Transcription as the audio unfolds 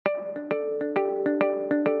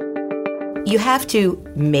You have to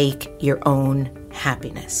make your own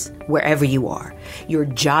happiness wherever you are. Your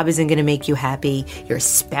job isn't going to make you happy. Your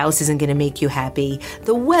spouse isn't going to make you happy.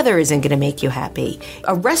 The weather isn't going to make you happy.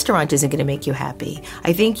 A restaurant isn't going to make you happy.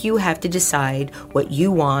 I think you have to decide what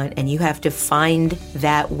you want, and you have to find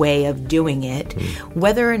that way of doing it,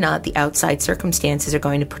 whether or not the outside circumstances are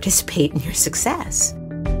going to participate in your success.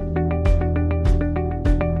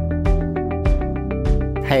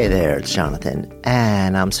 Hey there, it's Jonathan,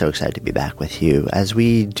 and I'm so excited to be back with you. As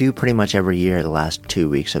we do pretty much every year, the last 2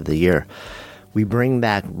 weeks of the year, we bring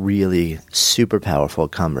back really super powerful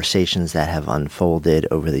conversations that have unfolded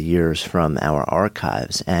over the years from our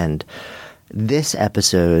archives. And this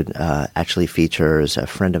episode actually features a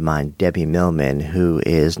friend of mine, Debbie Millman, who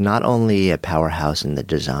is not only a powerhouse in the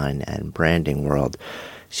design and branding world,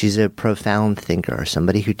 she's a profound thinker,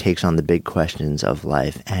 somebody who takes on the big questions of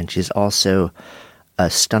life, and she's also a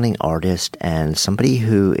stunning artist and somebody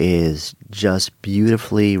who is just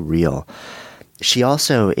beautifully real. She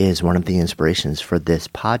also is one of the inspirations for this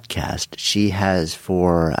podcast. She has,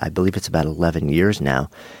 for I believe it's about 11 years now,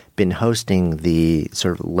 been hosting the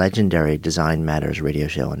sort of legendary Design Matters radio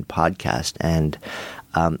show and podcast. And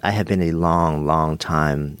I have been a long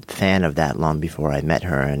time fan of that long before I met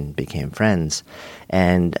her and became friends.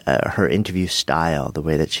 And her interview style, the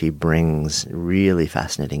way that she brings really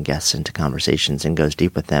fascinating guests into conversations and goes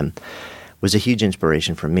deep with them, was a huge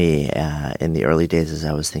inspiration for me in the early days as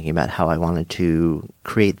I was thinking about how I wanted to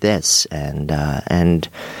create this and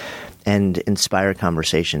inspire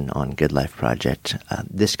conversation on Good Life Project.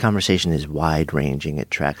 This conversation is wide-ranging.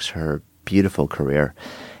 It tracks her beautiful career.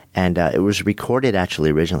 And it was recorded,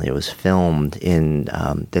 actually, originally. It was filmed in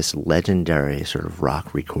this legendary sort of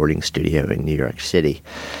rock recording studio in New York City.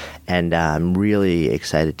 And I'm really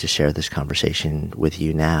excited to share this conversation with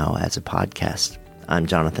you now as a podcast. I'm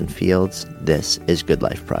Jonathan Fields. This is Good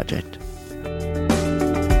Life Project.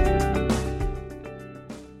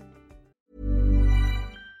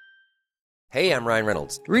 Hey, I'm Ryan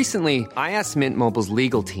Reynolds. Recently, I asked Mint Mobile's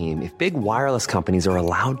legal team if big wireless companies are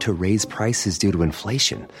allowed to raise prices due to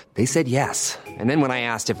inflation. They said yes. And then when I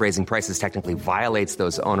asked if raising prices technically violates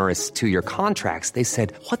those onerous two-year contracts, they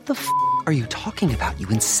said, "What the f*** are you talking about, you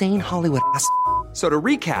insane Hollywood ass?" So to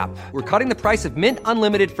recap, we're cutting the price of Mint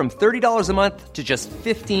Unlimited from $30 a month to just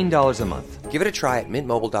 $15 a month. Give it a try at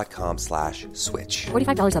mintmobile.com/switch.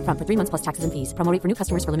 $45 up front for 3 months plus taxes and fees. Promo rate for new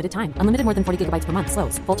customers for limited time. Unlimited more than 40 gigabytes per month.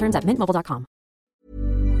 Slows full terms at mintmobile.com.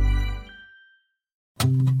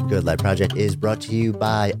 Good Life Project is brought to you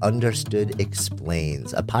by Understood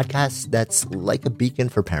Explains, a podcast that's like a beacon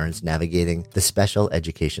for parents navigating the special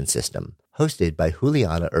education system. Hosted by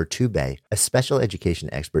Juliana Urtubey, a special education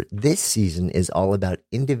expert, this season is all about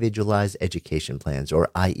individualized education plans, or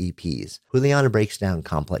IEPs. Juliana breaks down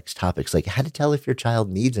complex topics like how to tell if your child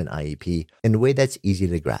needs an IEP in a way that's easy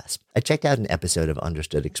to grasp. I checked out an episode of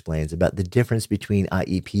Understood Explains about the difference between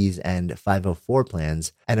IEPs and 504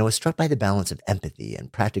 plans, and I was struck by the balance of empathy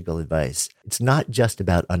and practical advice. It's not just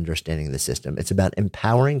about understanding the system, it's about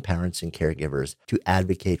empowering parents and caregivers to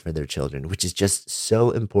advocate for their children, which is just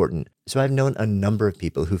so important. So I've known a number of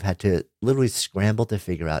people who've had to literally scramble to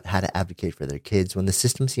figure out how to advocate for their kids when the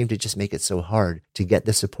system seemed to just make it so hard to get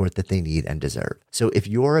the support that they need and deserve. So if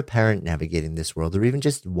you're a parent navigating this world, or even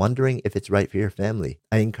just wondering if it's right for your family,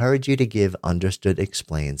 I encourage you to give Understood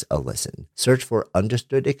Explains a listen. Search for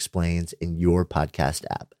Understood Explains in your podcast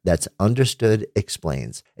app. That's Understood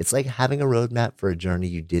Explains. It's like having a roadmap for a journey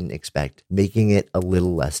you didn't expect, making it a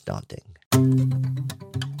little less daunting.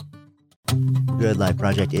 Good Life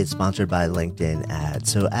Project is sponsored by LinkedIn Ads.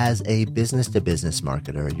 So as a business-to-business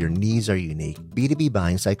marketer, your needs are unique. B2B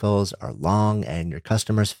buying cycles are long and your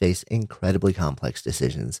customers face incredibly complex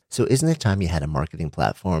decisions. So isn't it time you had a marketing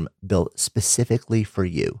platform built specifically for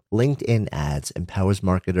you? LinkedIn Ads empowers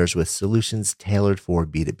marketers with solutions tailored for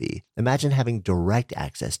B2B. Imagine having direct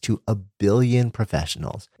access to 1 billion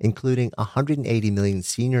professionals, including 180 million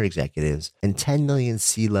senior executives and 10 million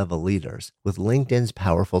C-level leaders. With LinkedIn's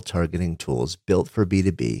powerful targeting tools built for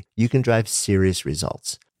B2B, you can drive serious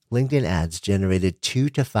results. LinkedIn Ads generated 2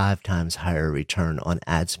 to 5 times higher return on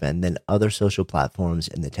ad spend than other social platforms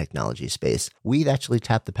in the technology space. We've actually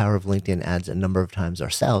tapped the power of LinkedIn Ads a number of times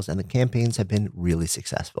ourselves, and the campaigns have been really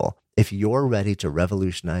successful. If you're ready to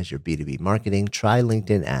revolutionize your B2B marketing, try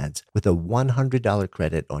LinkedIn Ads with a $100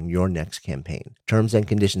 credit on your next campaign. Terms and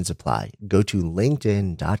conditions apply. Go to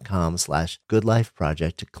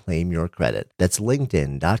linkedin.com/goodlifeproject to claim your credit. That's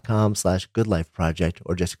linkedin.com/goodlifeproject,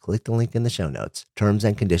 or just click the link in the show notes. Terms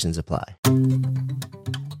and conditions apply.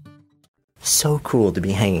 So cool to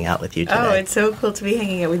be hanging out with you today. Oh, it's so cool to be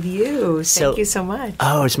hanging out with you. Thank you so much.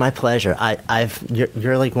 Oh, it's my pleasure.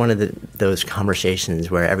 You're like one of those conversations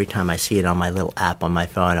where every time I see it on my little app on my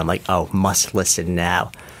phone, I'm like, oh, must listen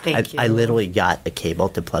now. Thank you. I literally got a cable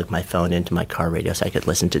to plug my phone into my car radio so I could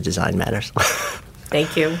listen to Design Matters.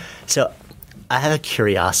 Thank you. So I have a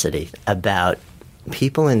curiosity about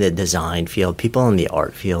people in the design field, people in the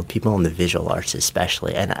art field, people in the visual arts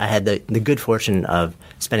especially. And I had the good fortune of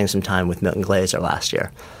spending some time with Milton Glaser last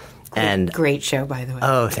year. And great show, by the way.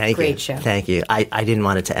 Oh, thank you. Great show. Thank you. I didn't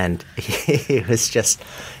want it to end. He was just,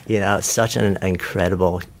 such an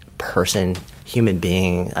incredible person, human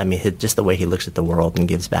being. I mean, just the way he looks at the world and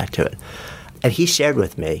gives back to it. And he shared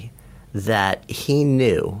with me that he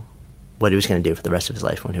knew what he was going to do for the rest of his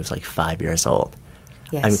life when he was like 5 years old.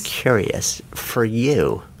 Yes. I'm curious, for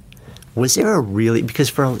you, was there because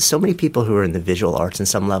for so many people who are in the visual arts in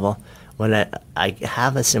some level, when I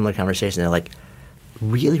have a similar conversation, they're like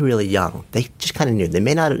really, really young. They just kind of knew. They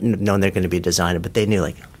may not have known they're going to be a designer, but they knew,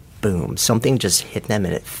 like, boom, something just hit them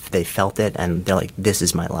and they felt it, and they're like, this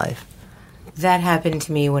is my life. That happened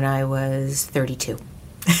to me when I was 32.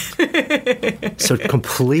 So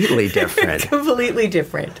completely different. Completely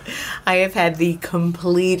different. I have had the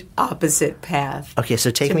complete opposite path. Okay,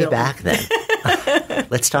 so take me back then.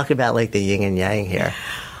 Let's talk about like the yin and yang here.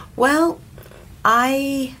 Well,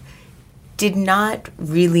 I did not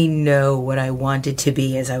really know what I wanted to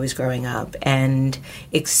be as I was growing up, and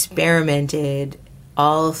experimented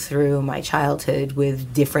all through my childhood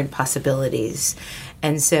with different possibilities.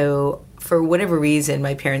 And so for whatever reason,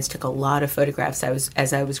 my parents took a lot of photographs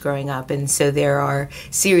as I was growing up. And so there are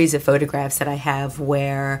series of photographs that I have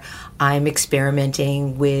where I'm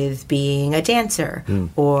experimenting with being a dancer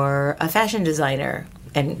or a fashion designer.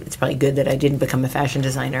 And it's probably good that I didn't become a fashion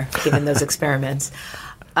designer, given those experiments.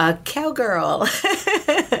 A cowgirl.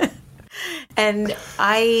 And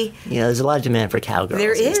there's a lot of demand for cowgirls.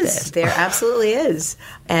 There these is. days. There absolutely is.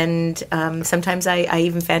 And sometimes I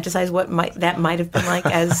even fantasize what that might have been like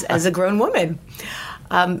as a grown woman.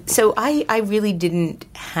 So I really didn't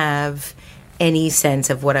have any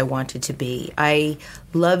sense of what I wanted to be. I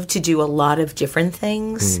loved to do a lot of different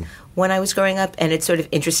things when I was growing up, and it's sort of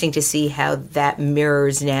interesting to see how that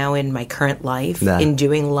mirrors now in my current life in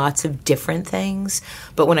doing lots of different things.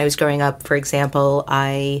 But when I was growing up, for example,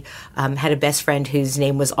 I had a best friend whose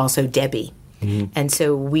name was also Debbie. And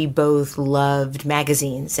so we both loved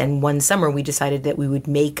magazines. And one summer we decided that we would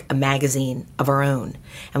make a magazine of our own.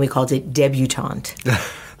 And we called it Debutante.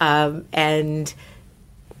 And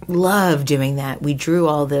loved doing that. We drew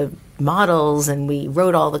all the models and we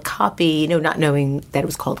wrote all the copy, not knowing that it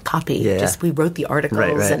was called copy. Yeah. Just we wrote the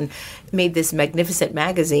articles and made this magnificent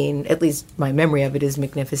magazine. At least my memory of it is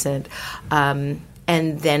magnificent.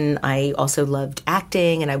 And then I also loved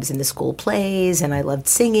acting, and I was in the school plays, and I loved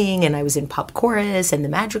singing, and I was in pop chorus and the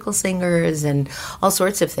Magical Singers and all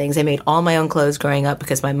sorts of things. I made all my own clothes growing up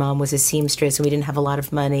because my mom was a seamstress and we didn't have a lot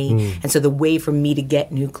of money. And so the way for me to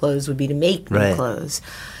get new clothes would be to make new clothes.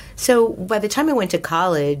 So by the time I went to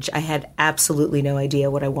college, I had absolutely no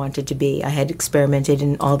idea what I wanted to be. I had experimented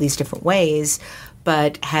in all these different ways,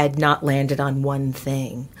 but had not landed on one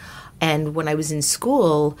thing. And when I was in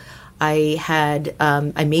school,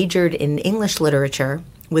 I majored in English literature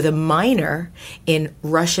with a minor in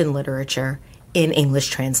Russian literature in English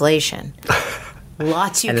translation.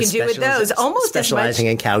 Lots you can do with those. Almost specializing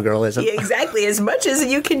as much, in cowgirlism. Yeah, exactly, as much as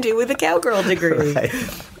you can do with a cowgirl degree.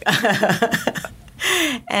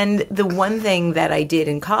 And the one thing that I did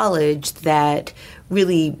in college that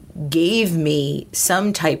really gave me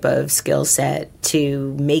some type of skill set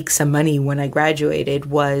to make some money when I graduated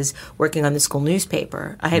was working on the school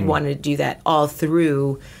newspaper. I had wanted to do that all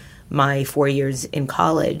through my 4 years in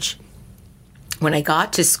college. When I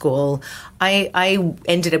got to school, I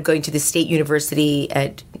ended up going to the State University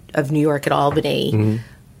of New York at Albany.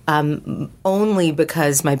 Only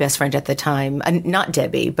because my best friend at the time, not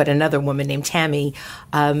Debbie, but another woman named Tammy,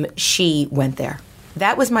 she went there.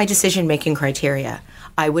 That was my decision-making criteria.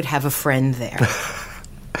 I would have a friend there.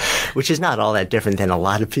 Which is not all that different than a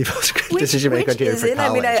lot of people's decision-making criteria for college.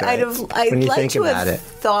 I mean, I'd like to have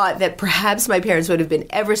thought that perhaps my parents would have been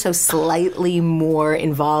ever so slightly more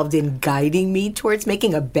involved in guiding me towards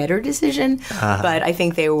making a better decision. But I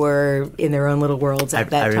think they were in their own little worlds at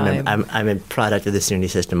that time. I'm a product of the SUNY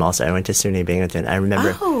system also. I went to SUNY Binghamton. I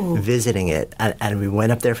remember visiting it, and we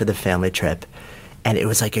went up there for the family trip. And it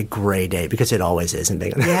was like a gray day, because it always is in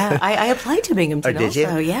Binghamton. Yeah, I applied to Binghamton did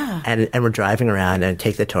also, you? Yeah. And we're driving around and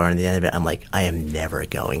take the tour, and at the end of it, I'm like, I am never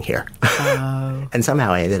going here. And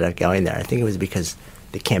somehow I ended up going there. I think it was because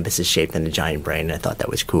the campus is shaped in a giant brain. And I thought that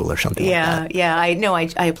was cool or something like that. Yeah.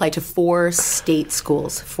 I applied to 4 state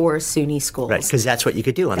schools, 4 SUNY schools. Right, because that's what you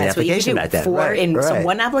could do on the application back then. So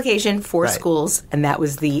one application, 4 Right. schools, and that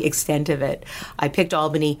was the extent of it. I picked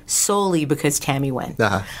Albany solely because Tammy went.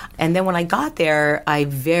 And then when I got there, I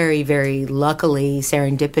very, very luckily,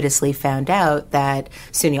 serendipitously found out that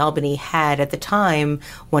SUNY Albany had, at the time,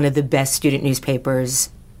 one of the best student newspapers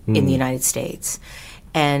in the United States.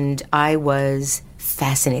 And I was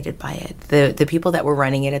fascinated by it. The people that were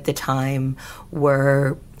running it at the time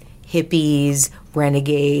were hippies,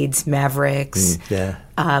 renegades, mavericks,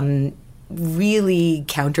 really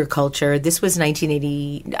counterculture. This was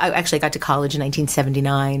 1980. I actually got to college in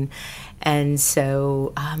 1979. And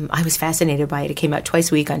so I was fascinated by it. It came out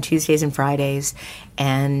twice a week on Tuesdays and Fridays,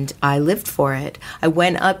 and I lived for it. I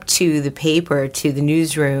went up to the paper, to the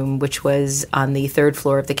newsroom, which was on the 3rd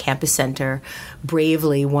floor of the campus center,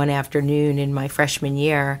 bravely one afternoon in my freshman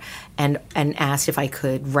year, and asked if I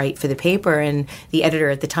could write for the paper. And the editor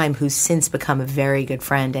at the time, who's since become a very good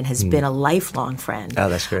friend and has been a lifelong friend,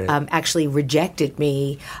 that's great. Actually rejected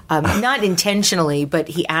me, not intentionally, but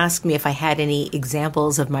he asked me if I had any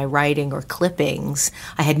examples of my writing or clippings.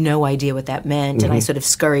 I had no idea what that meant, and I sort of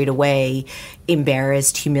scurried away,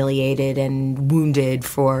 embarrassed, humiliated, and wounded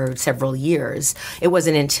for several years. It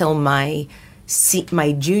wasn't until my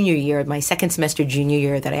junior year, my second semester junior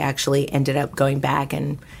year, that I actually ended up going back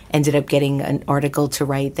and ended up getting an article to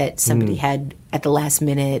write that somebody had at the last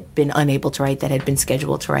minute been unable to write, that had been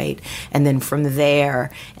scheduled to write. And then from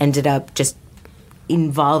there ended up just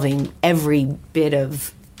involving every bit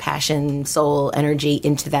of passion, soul, energy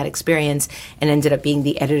into that experience, and ended up being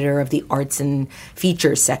the editor of the arts and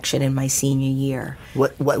features section in my senior year.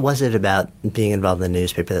 What was it about being involved in the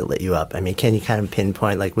newspaper that lit you up? I mean, can you kind of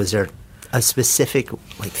pinpoint, like, was there a specific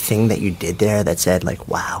thing that you did there that said, like,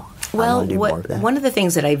 wow, I want to do more of that? One of the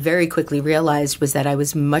things that I very quickly realized was that I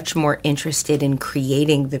was much more interested in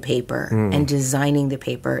creating the paper and designing the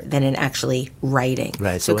paper than in actually writing.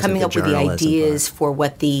 Right. So coming up with the ideas for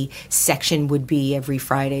what the section would be every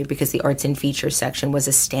Friday, because the arts and features section was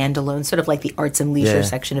a standalone, sort of like the arts and leisure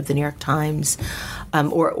section of the New York Times,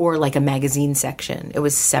 or like a magazine section. It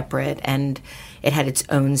was separate, and it had its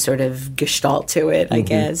own sort of gestalt to it, I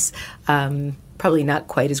guess. Probably not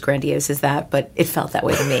quite as grandiose as that, but it felt that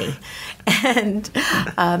way to me. And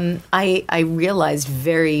I realized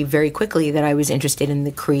very, very quickly that I was interested in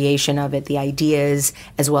the creation of it, the ideas,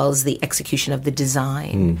 as well as the execution of the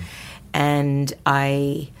design. And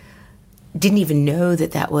I didn't even know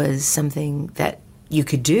that that was something that you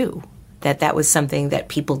could do, that was something that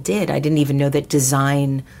people did. I didn't even know that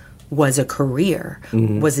design was a career,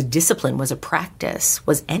 was a discipline, was a practice,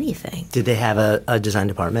 was anything. Did they have a design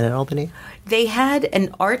department at Albany? They had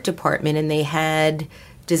an art department, and they had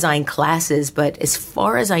design classes, but as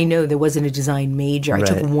far as I know, there wasn't a design major. I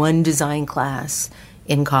took one design class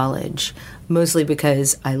in college, mostly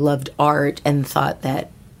because I loved art and thought that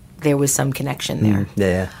there was some connection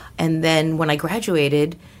there. And then when I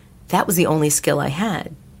graduated, that was the only skill I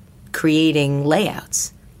had, creating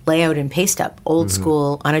layouts. Layout and paste up, old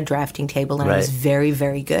school, on a drafting table, and I was very,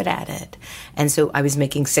 very good at it. And so I was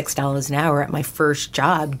making $6 an hour at my first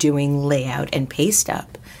job doing layout and paste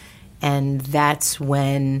up. And that's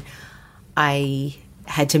when I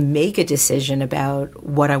had to make a decision about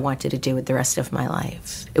what I wanted to do with the rest of my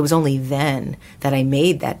life. It was only then that I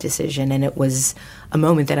made that decision, and it was a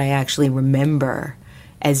moment that I actually remember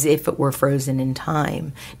as if it were frozen in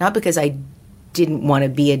time. Not because I didn't want to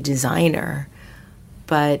be a designer,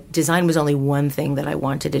 but design was only one thing that I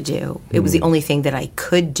wanted to do. It was the only thing that I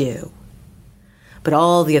could do. But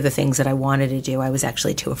all the other things that I wanted to do, I was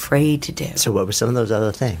actually too afraid to do. So what were some of those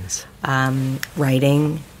other things?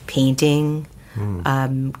 Writing, painting,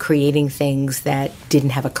 creating things that didn't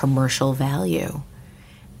have a commercial value.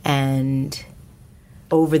 And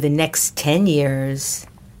over the next 10 years,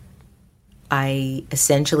 I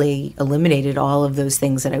essentially eliminated all of those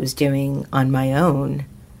things that I was doing on my own.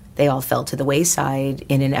 They all fell to the wayside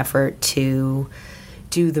in an effort to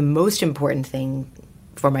do the most important thing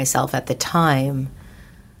for myself at the time,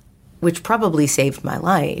 which probably saved my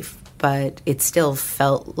life, but it still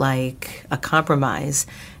felt like a compromise,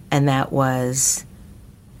 and that was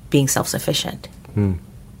being self-sufficient,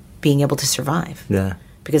 being able to survive. Yeah.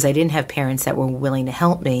 Because I didn't have parents that were willing to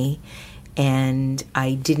help me, and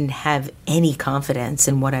I didn't have any confidence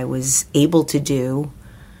in what I was able to do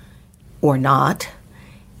or not.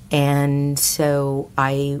 And so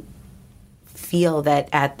I feel that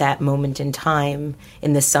at that moment in time,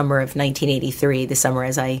 in the summer of 1983, the summer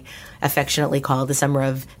as I affectionately call the summer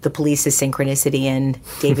of the Police's Synchronicity and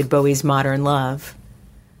David Bowie's Modern Love,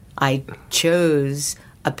 I chose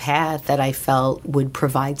a path that I felt would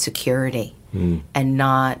provide security and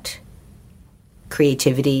not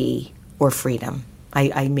creativity or freedom.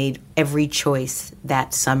 I made every choice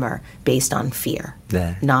that summer based on fear,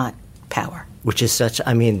 not power. Which is such,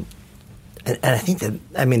 I mean, and I think that,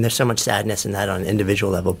 I mean, there's so much sadness in that on an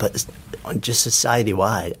individual level, but on just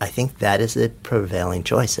society-wide, I think that is the prevailing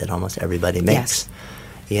choice that almost everybody makes. Yes.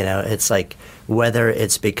 You know, it's like, whether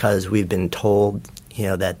it's because we've been told, you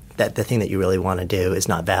know, that the thing that you really want to do is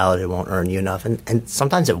not valid, it won't earn you enough, and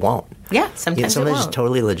sometimes it won't. Yeah, sometimes it won't. It's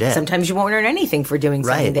totally legit. Sometimes you won't earn anything for doing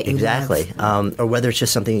something that you exactly. love. Or whether it's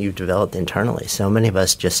just something you've developed internally. So many of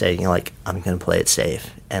us just say, you know, like, I'm going to play it safe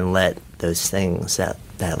and let those things that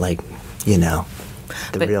like, you know,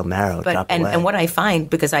 the real marrow drop away. And what I find,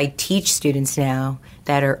 because I teach students now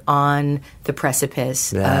that are on the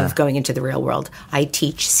precipice of going into the real world, I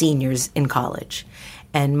teach seniors in college.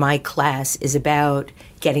 And my class is about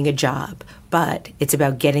getting a job, but it's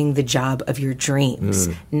about getting the job of your dreams,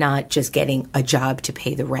 not just getting a job to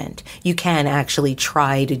pay the rent. You can actually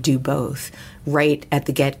try to do both right at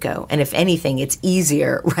the get-go. And if anything, it's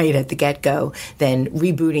easier right at the get-go than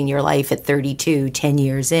rebooting your life at 32, 10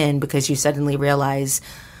 years in, because you suddenly realize,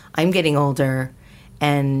 I'm getting older,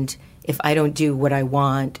 and if I don't do what I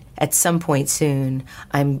want at some point soon,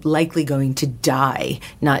 I'm likely going to die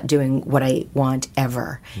not doing what I want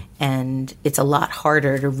ever. And it's a lot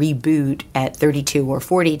harder to reboot at 32 or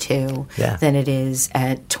 42 than it is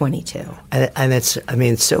at 22. And it's, I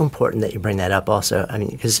mean, it's so important that you bring that up also. I mean,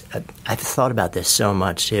 because I've thought about this so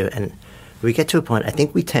much too. And we get to a point, I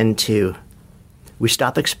think we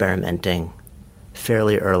stop experimenting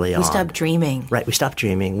fairly early on. We stop dreaming. Right, we stop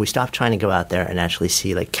dreaming. We stop trying to go out there and actually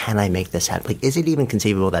see, like, can I make this happen? Like, is it even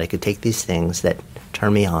conceivable that I could take these things that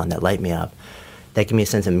turn me on, that light me up, that give me a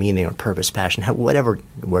sense of meaning or purpose, passion, whatever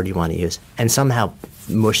word you want to use, and somehow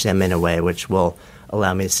mush them in a way which will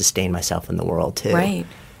allow me to sustain myself in the world too. Right.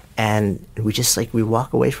 And we just, like, we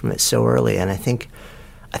walk away from it so early. And I think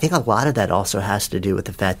a lot of that also has to do with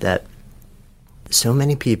the fact that so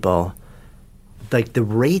many people, like, the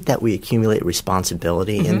rate that we accumulate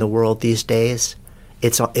responsibility in the world these days,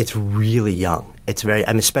 it's really young. It's very,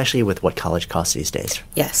 I mean, especially with what college costs these days.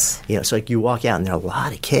 Yes. You know, so like you walk out and there are a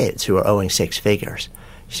lot of kids who are owing six figures.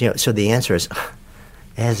 You know, so the answer is,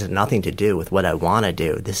 it has nothing to do with what I want to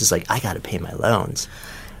do. This is like, I got to pay my loans.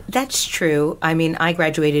 That's true. I mean, I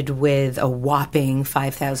graduated with a whopping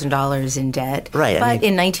 $5,000 in debt. Right. But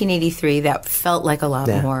in 1983, that felt like a lot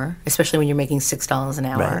more, especially when you're making $6 an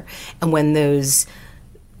hour. Right. And when those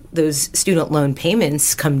student loan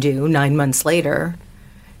payments come due 9 months later,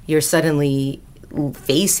 you're suddenly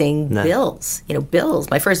facing bills. You know, bills.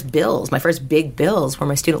 My first big bills were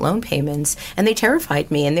my student loan payments, and they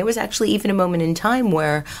terrified me. And there was actually even a moment in time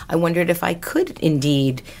where I wondered if I could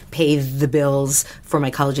indeed pay the bills for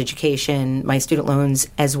my college education, my student loans,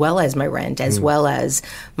 as well as my rent, as well as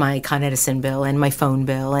my Con Edison bill and my phone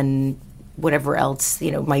bill and whatever else,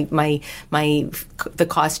 you know, the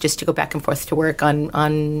cost just to go back and forth to work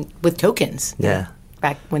on with tokens. Yeah.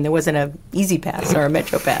 Back when there wasn't a Easy Pass or a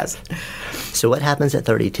Metro Pass. So what happens at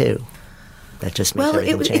 32? That just makes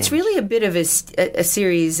everything change. It's really a bit of a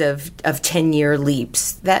series of 10-year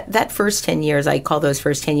leaps. That first 10 years, I call those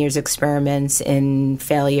first 10 years experiments in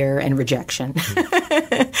failure and rejection.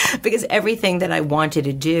 Because everything that I wanted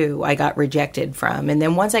to do, I got rejected from. And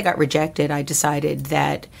then once I got rejected, I decided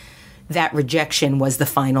that rejection was the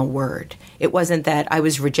final word. It wasn't that I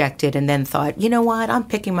was rejected and then thought, you know what, I'm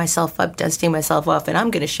picking myself up, dusting myself off, and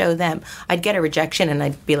I'm going to show them. I'd get a rejection and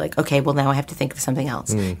I'd be like, okay, well, now I have to think of something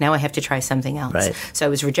else. Now I have to try something else. Right. So I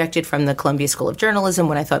was rejected from the Columbia School of Journalism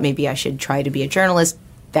when I thought maybe I should try to be a journalist.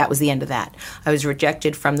 That was the end of that. I was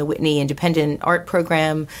rejected from the Whitney Independent Art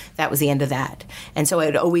Program. That was the end of that. And so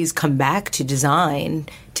I'd always come back to design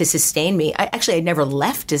to sustain me. I never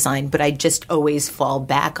left design, but I just always fall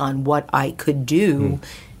back on what I could do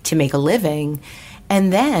to make a living.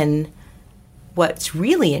 And then what's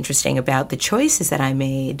really interesting about the choices that I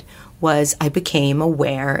made was I became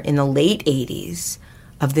aware in the late 80s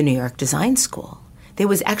of the New York Design School. There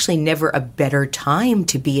was actually never a better time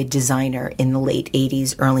to be a designer in the late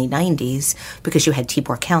 80s, early 90s, because you had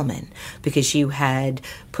Tibor Kalman, because you had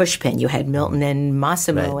Pushpin, you had Milton and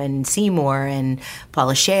Massimo and Seymour, and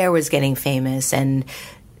Paula Scher was getting famous, and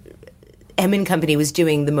M & Company was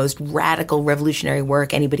doing the most radical, revolutionary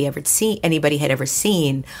work anybody had ever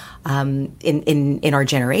seen in our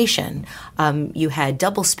generation. You had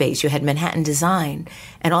Double Space, you had Manhattan Design,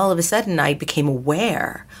 and all of a sudden I became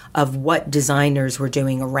aware of what designers were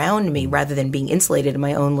doing around me rather than being insulated in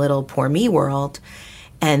my own little poor me world.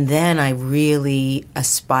 And then I really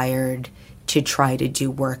aspired to try to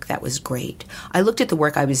do work that was great. I looked at the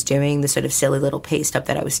work I was doing, the sort of silly little paste up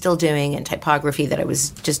that I was still doing, and typography that it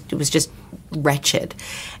was just wretched,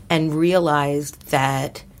 and realized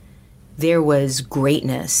that there was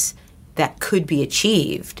greatness that could be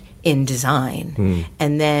achieved in design.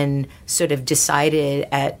 And then sort of decided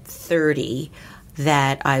at 30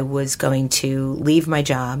 that I was going to leave my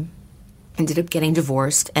job. Ended up getting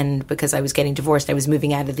divorced, and because I was getting divorced, I was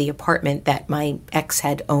moving out of the apartment that my ex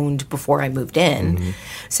had owned before I moved in.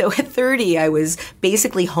 So at 30, I was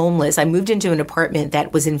basically homeless. I moved into an apartment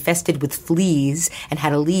that was infested with fleas and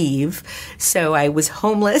had to leave. So I was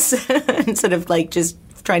homeless and sort of like just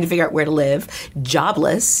trying to figure out where to live,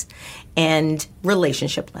 jobless, and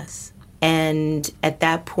relationshipless. And at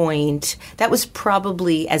that point, that was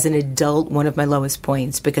probably, as an adult, one of my lowest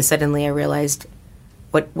points, because suddenly I realized,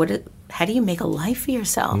 how do you make a life for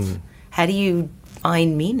yourself? How do you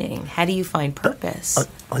find meaning? How do you find purpose?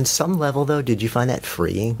 On some level, though, did you find that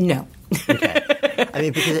freeing? No. Okay. I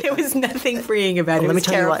mean, because there was nothing freeing about it. It was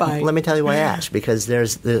terrifying. Let me tell you why I asked. Because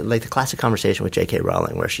there's the classic conversation with J.K.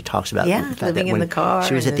 Rowling where she talks about the fact living that in when the car.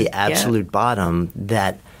 She was at the absolute bottom,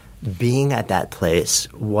 that being at that place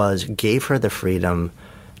gave her the freedom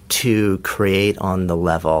to create on the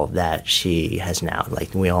level that she has now.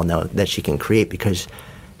 Like, we all know that she can create because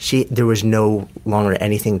there was no longer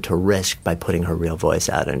anything to risk by putting her real voice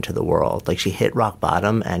out into the world. Like, she hit rock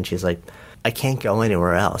bottom, and she's like, I can't go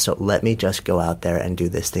anywhere else, so let me just go out there and do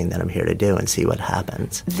this thing that I'm here to do and see what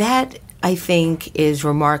happens. That, I think, is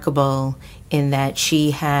remarkable in that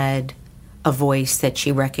she had a voice that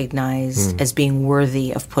she recognized as being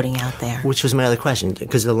worthy of putting out there. Which was my other question,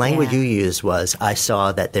 because the language you used was, I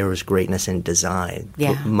saw that there was greatness in design.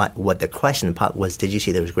 Yeah. What the question was, did you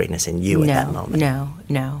see there was greatness in you at that moment?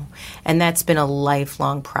 No. And that's been a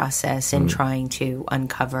lifelong process in trying to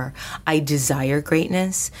uncover. I desire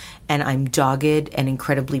greatness, and I'm dogged and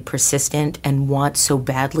incredibly persistent and want so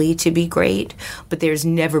badly to be great, but there's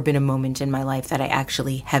never been a moment in my life that I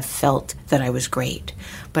actually have felt that I was great.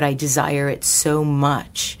 But I desire it so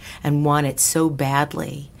much and want it so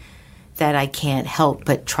badly that I can't help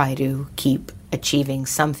but try to keep achieving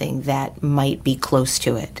something that might be close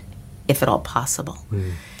to it, if at all possible.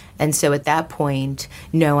 And so at that point,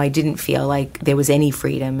 no, I didn't feel like there was any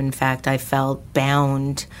freedom. In fact, I felt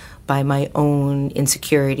bound by my own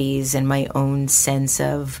insecurities and my own sense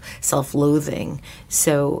of self-loathing.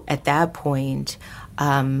 So at that point,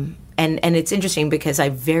 and it's interesting because I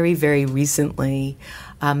very, very recently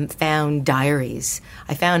found diaries.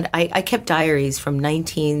 I kept diaries from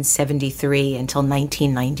 1973 until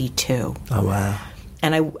 1992. Oh, wow.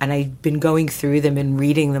 And I've been going through them and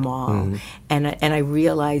reading them all, and I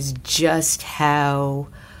realized just how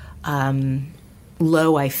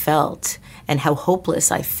low I felt and how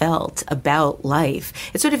hopeless I felt about life.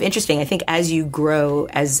 It's sort of interesting. I think as you grow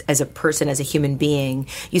as a person, as a human being,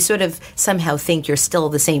 you sort of somehow think you're still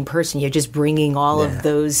the same person. You're just bringing all of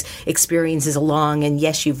those experiences along, and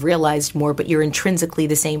yes, you've realized more, but you're intrinsically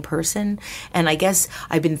the same person. And I guess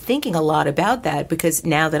I've been thinking a lot about that because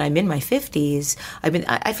now that I'm in my 50s,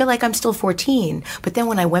 I feel like I'm still 14. But then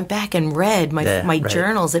when I went back and read my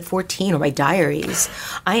journals at 14 or my diaries,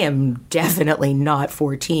 I am definitely not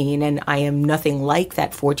 14, and I am nothing like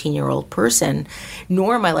that 14-year-old person,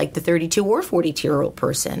 nor am I like the 32 or 42-year-old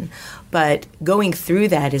person. But going through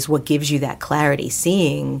that is what gives you that clarity,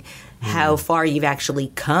 seeing how far you've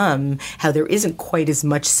actually come, how there isn't quite as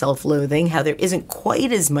much self-loathing, how there isn't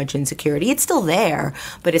quite as much insecurity. It's still there,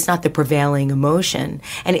 but it's not the prevailing emotion.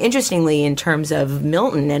 And interestingly, in terms of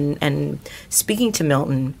Milton and speaking to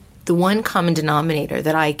Milton, the one common denominator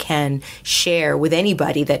that I can share with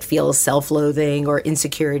anybody that feels self-loathing or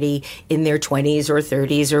insecurity in their 20s or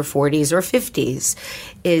 30s or 40s or 50s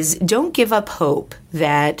is don't give up hope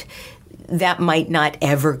that might not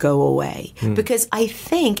ever go away, because I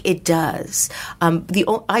think it does.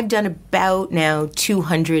 I've done about now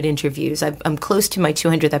 200 interviews. I'm close to my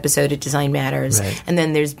 200th episode at Design Matters, and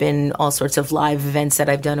then there's been all sorts of live events that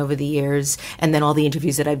I've done over the years, and then all the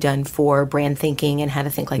interviews that I've done for brand thinking and how to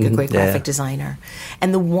think like a great graphic designer.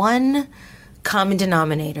 And the one common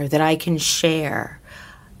denominator that I can share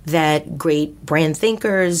that great brand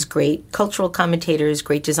thinkers, great cultural commentators,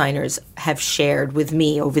 great designers have shared with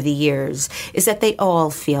me over the years is that they all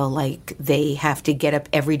feel like they have to get up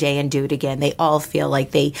every day and do it again. They all feel like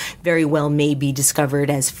they very well may be discovered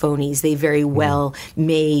as phonies. They very well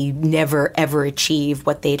may never, ever achieve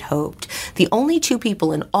what they'd hoped. The only two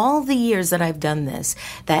people in all the years that I've done this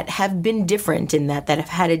that have been different in that have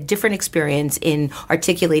had a different experience in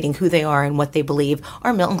articulating who they are and what they believe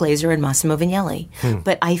are Milton Glaser and Massimo Vignelli.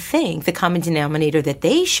 But I think the common denominator that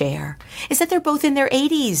they share is that they're both in their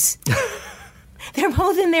 80s. They're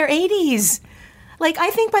both in their 80s. Like,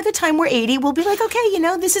 I think by the time we're 80, we'll be like, okay,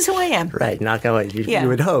 this is who I am. Right. Not going. You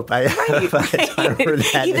would hope. Right. Either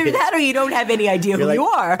that or you don't have any idea who you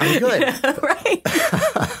are. I'm good. Right.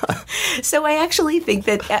 So I actually think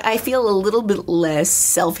that I feel a little bit less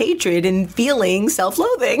self-hatred and feeling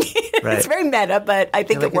self-loathing. Right. It's very meta, but I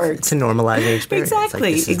think it works. It's a normalizing experience.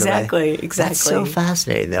 Exactly. That's so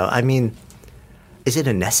fascinating, though. I mean, is it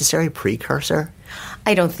a necessary precursor?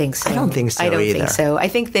 I don't think so. I don't think so either. I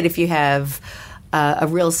think that if you have a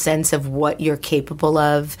real sense of what you're capable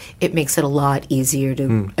of, it makes it a lot easier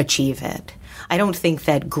to achieve it. I don't think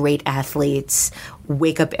that great athletes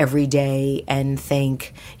wake up every day and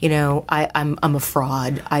think, I'm a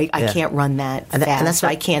fraud. I can't run that fast.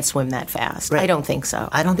 I can't swim that fast. Right. I don't think so.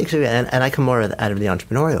 I don't think so. And I come more out of the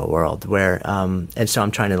entrepreneurial world where, and so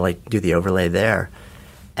I'm trying to do the overlay there.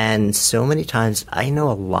 And so many times, I know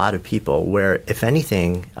a lot of people where, if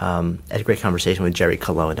anything, I had a great conversation with Jerry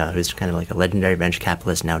Colonna, who's kind of like a legendary venture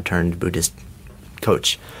capitalist now turned Buddhist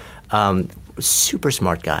coach. Super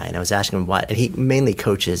smart guy. And I was asking him why. And he mainly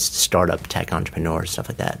coaches startup tech entrepreneurs, stuff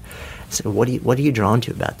like that. So what are you drawn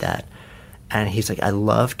to about that? And he's like, I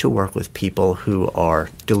love to work with people who are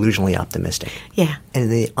delusionally optimistic. Yeah. And in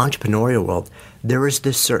the entrepreneurial world, there is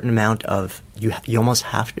this certain amount of, you almost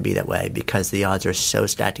have to be that way because the odds are so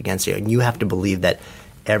stacked against you. And you have to believe that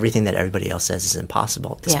everything that everybody else says is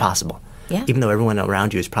impossible is possible. Yeah. Even though everyone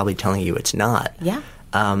around you is probably telling you it's not. Yeah.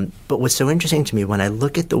 But what's so interesting to me when I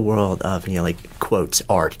look at the world of, quotes,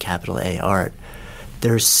 art, capital A art,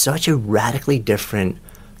 there's such a radically different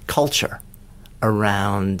culture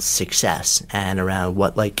around success and around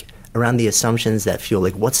around the assumptions that fuel,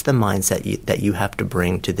 what's the mindset that you have to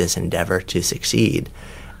bring to this endeavor to succeed.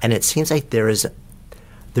 And it seems like there's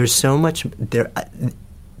so much, there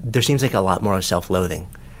seems like a lot more self-loathing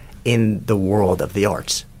in the world of the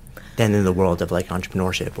arts than in the world of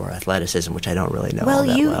entrepreneurship or athleticism, which I don't really know. Well,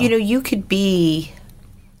 you could be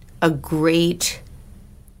a great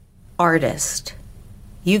artist.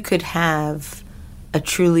 You could have a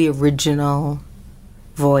truly original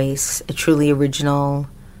voice, a truly original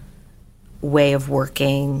way of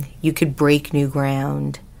working. You could break new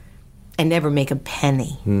ground and never make a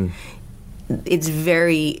penny. It's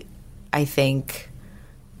very, I think,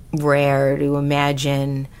 rare to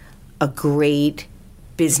imagine a great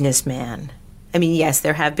businessman. I mean, yes,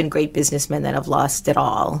 there have been great businessmen that have lost it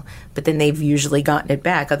all, but then they've usually gotten it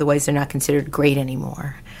back. Otherwise, they're not considered great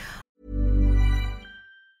anymore.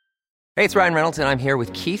 Hey, it's Ryan Reynolds, and I'm here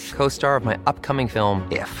with Keith, co-star of my upcoming film,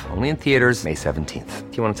 If, only in theaters May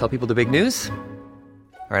 17th. Do you want to tell people the big news?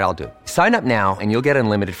 All right, I'll do it. Sign up now and you'll get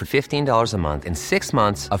unlimited for $15 a month and 6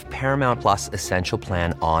 months of Paramount Plus Essential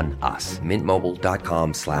Plan on us.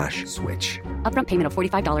 MintMobile.com/switch. Upfront payment of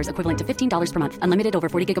 $45 equivalent to $15 per month. Unlimited over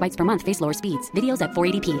 40 gigabytes per month. Face lower speeds. Videos at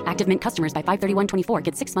 480p. Active Mint customers by 531.24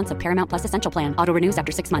 get 6 months of Paramount Plus Essential Plan. Auto renews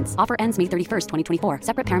after 6 months. Offer ends May 31st, 2024.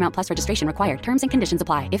 Separate Paramount Plus registration required. Terms and conditions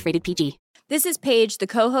apply if rated PG. This is Paige, the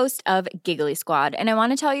co-host of Giggly Squad, and I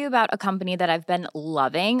want to tell you about a company that I've been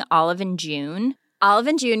loving, Olive & June.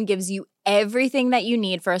 Olive & June gives you everything that you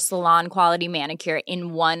need for a salon-quality manicure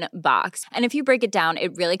in one box. And if you break it down,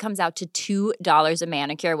 it really comes out to $2 a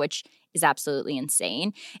manicure, which is absolutely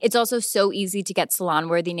insane. It's also so easy to get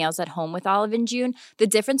salon-worthy nails at home with Olive & June. The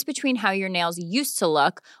difference between how your nails used to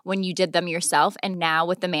look when you did them yourself and now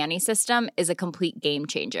with the Mani system is a complete game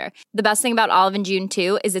changer. The best thing about Olive & June,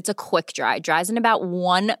 too, is it's a quick dry. Dries in about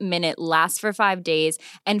 1 minute, lasts for 5 days,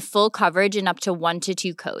 and full coverage in up to 1 to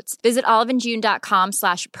 2 coats. Visit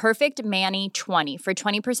oliveandjune.com/perfectmani20 for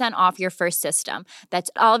 20% off your first system.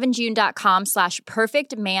 That's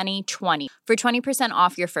oliveandjune.com/perfectmani20 for 20%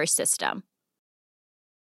 off your first system.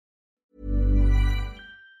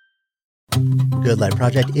 Good Life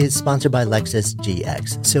Project is sponsored by Lexus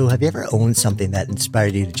GX. So have you ever owned something that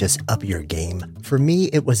inspired you to just up your game? For me,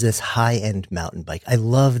 it was this high-end mountain bike. I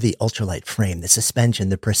love the ultralight frame, the suspension,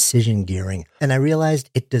 the precision gearing, and I realized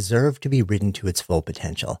it deserved to be ridden to its full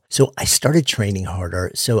potential. So I started training harder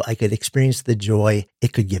so I could experience the joy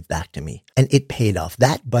it could give back to me. And it paid off.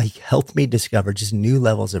 That bike helped me discover just new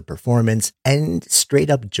levels of performance and straight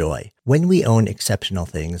up joy. When we own exceptional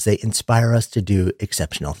things, they inspire us to do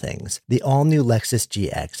exceptional things. The all-new Lexus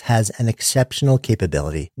GX has an exceptional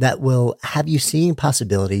capability that will have you seeing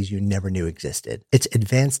possibilities you never knew existed. Its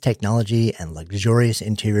advanced technology and luxurious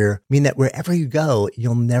interior mean that wherever you go,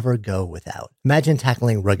 you'll never go without. Imagine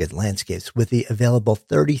tackling rugged landscapes with the available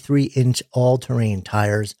 33-inch all-terrain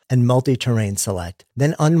tires and multi-terrain select.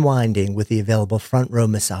 then unwinding with the available front row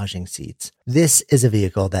massaging seats. This is a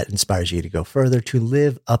vehicle that inspires you to go further, to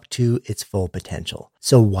live up to its full potential.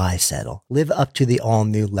 So why settle? Live up to the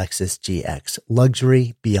all-new Lexus GX,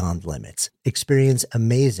 luxury beyond limits. Experience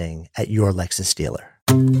amazing at your Lexus dealer.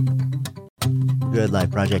 Good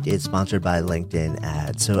Life Project is sponsored by LinkedIn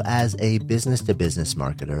Ads. So as a business-to-business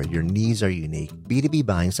marketer, your needs are unique. B2B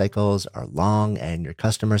buying cycles are long and your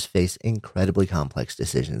customers face incredibly complex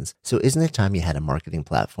decisions. So isn't it time you had a marketing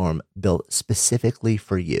platform built specifically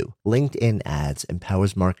for you? LinkedIn Ads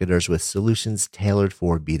empowers marketers with solutions tailored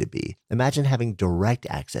for B2B. Imagine having direct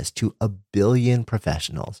access to 1 billion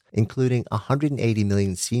professionals, including 180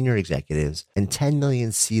 million senior executives and 10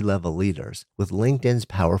 million C-level leaders. With LinkedIn's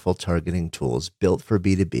powerful targeting tools built for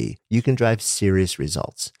B2B, you can drive serious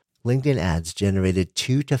results. LinkedIn Ads generated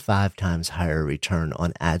 2 to 5 times higher return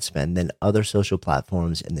on ad spend than other social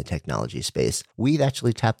platforms in the technology space. We've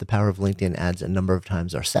actually tapped the power of LinkedIn Ads a number of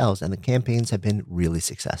times ourselves, and the campaigns have been really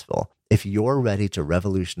successful. If you're ready to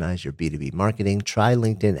revolutionize your B2B marketing, try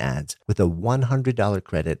LinkedIn Ads with a $100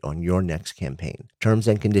 credit on your next campaign. Terms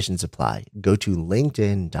and conditions apply. Go to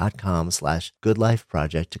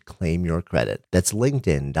linkedin.com/goodlifeproject to claim your credit. That's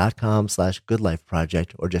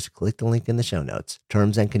linkedin.com/goodlifeproject, or just click the link in the show notes.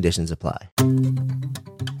 Terms and conditions apply.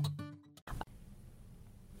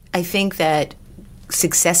 I think that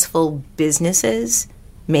successful businesses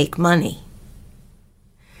make money.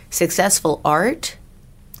 Successful art,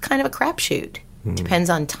 kind of a crapshoot. It depends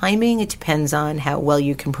on timing. It depends on how well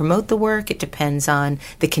you can promote the work. It depends on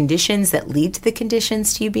the conditions that lead to the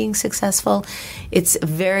conditions to you being successful. I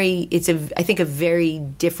think a very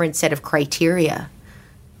different set of criteria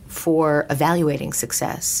for evaluating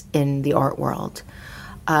success in the art world.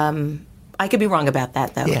 I could be wrong about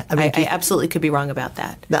that, though. Yeah, I absolutely could be wrong about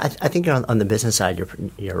that. No, I think you're on the business side.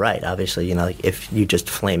 You're right. Obviously, like if you just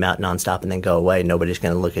flame out nonstop and then go away, nobody's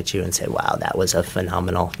going to look at you and say, "Wow, that was a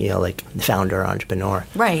phenomenal, like founder, entrepreneur."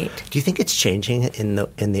 Right. Do you think it's changing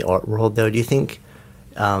in the art world, though? Do you think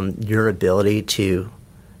your ability to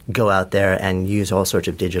go out there and use all sorts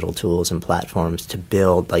of digital tools and platforms to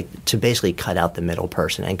build, to basically cut out the middle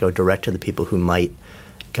person and go direct to the people who might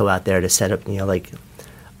go out there to set up,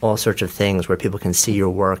 all sorts of things where people can see your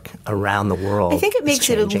work around the world? I think it makes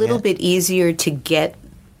it a little bit easier to get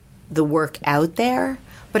the work out there,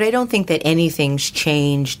 but I don't think that anything's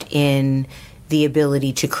changed in the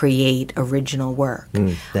ability to create original work.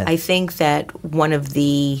 I think that one of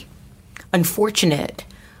the unfortunate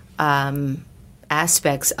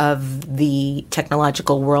aspects of the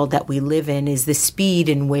technological world that we live in is the speed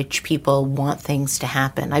in which people want things to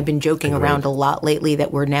happen. I've been joking around a lot lately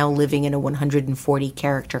that we're now living in a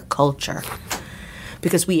 140-character culture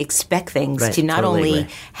because we expect things to not only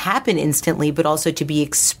happen instantly, but also to be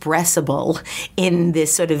expressible in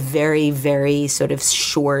this sort of very, very sort of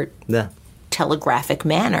short, telegraphic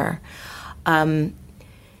manner.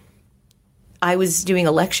 I was doing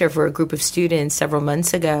a lecture for a group of students several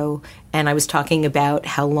months ago, and I was talking about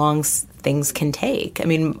how long things can take. I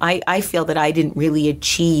mean, I feel that I didn't really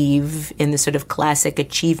achieve, in the sort of classic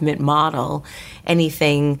achievement model,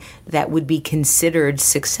 anything that would be considered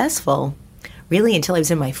successful really until I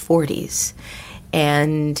was in my 40s.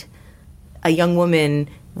 And a young woman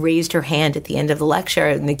raised her hand at the end of the lecture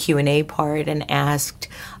in the Q&A part and asked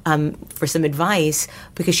for some advice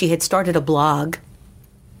because she had started a blog.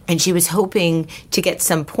 And she was hoping to get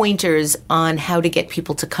some pointers on how to get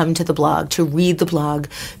people to come to the blog, to read the blog,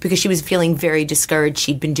 because she was feeling very discouraged.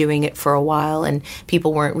 She'd been doing it for a while, and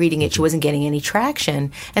people weren't reading it. She wasn't getting any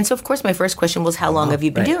traction. And so, of course, my first question was, how long have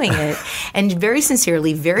you been doing it? And very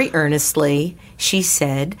sincerely, very earnestly, she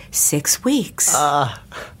said, 6 weeks. And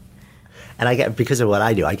I get, because of what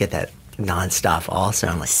I do, I get that nonstop also.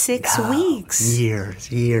 I'm like, 6 weeks.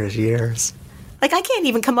 Years. Like, I can't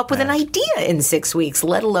even come up with an idea in 6 weeks,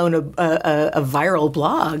 let alone a viral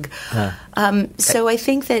blog. So I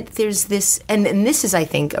think that there's this, and this is, I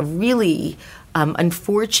think, a really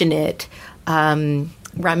unfortunate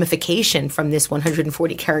ramification from this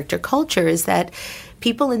 140-character culture, is that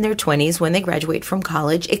people in their 20s, when they graduate from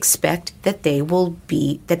college, expect that they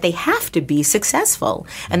have to be successful.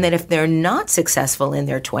 And that if they're not successful in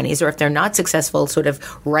their 20s, or if they're not successful sort of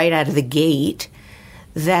right out of the gate,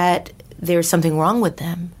 that there's something wrong with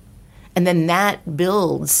them. And then that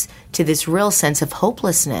builds to this real sense of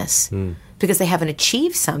hopelessness because they haven't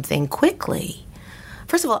achieved something quickly.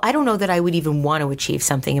 First of all, I don't know that I would even want to achieve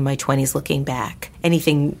something in my 20s looking back,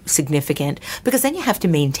 anything significant, because then you have to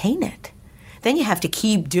maintain it. then you have to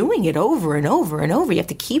keep doing it over and over and over. You have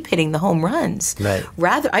to keep hitting the home runs. Right.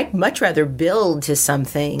 I'd much rather build to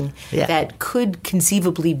something that could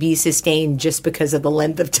conceivably be sustained just because of the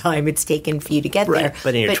length of time it's taken for you to get there.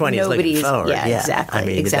 But in your 20s, looking forward. Yeah, exactly. I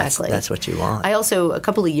mean, exactly. That's what you want. I also, a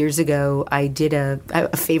couple of years ago, I did a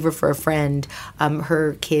favor for a friend.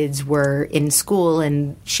 Her kids were in school,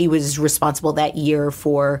 and she was responsible that year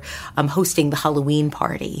for hosting the Halloween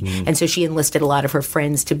party. And so she enlisted a lot of her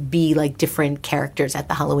friends to be like different characters at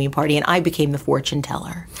the Halloween party, and I became the fortune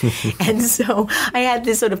teller. And so I had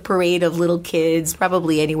this sort of parade of little kids,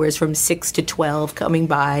 probably anywhere from 6 to 12, coming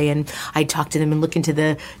by, and I'd talk to them and look into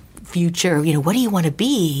the future, what do you want to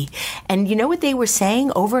be? And you know what they were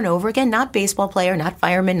saying over and over again? Not baseball player, not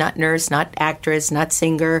fireman, not nurse, not actress, not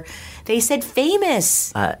singer. They said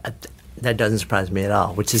famous. That doesn't surprise me at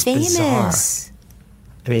all, which is bizarre.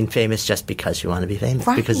 I mean, famous just because you want to be famous,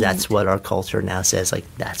 because that's what our culture now says. Like,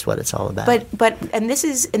 that's what it's all about. But this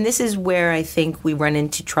is where I think we run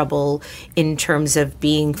into trouble in terms of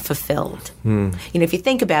being fulfilled. If you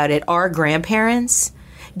think about it, our grandparents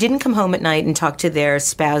didn't come home at night and talk to their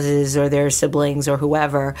spouses or their siblings or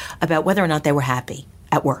whoever about whether or not they were happy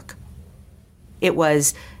at work. It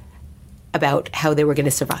was about how they were going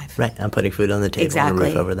to survive. Right. I'm putting food on the table and a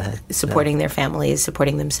roof over the head. Supporting their families,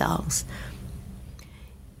 supporting themselves.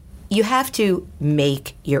 You have to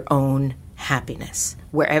make your own happiness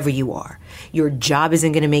wherever you are. Your job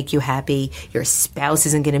isn't going to make you happy. Your spouse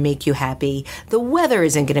isn't going to make you happy. The weather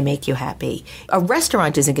isn't going to make you happy. A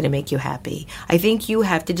restaurant isn't going to make you happy. I think you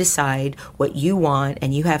have to decide what you want,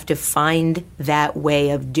 and you have to find that way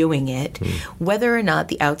of doing it, whether or not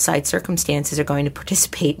the outside circumstances are going to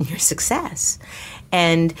participate in your success.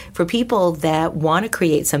 And for people that want to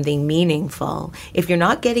create something meaningful, if you're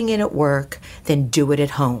not getting it at work, then do it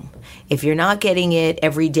at home. If you're not getting it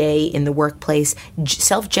every day in the workplace,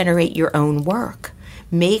 self-generate your own work.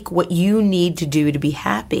 Make what you need to do to be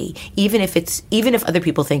happy, even if other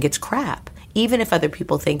people think it's crap, even if other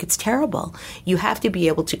people think it's terrible. You have to be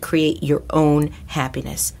able to create your own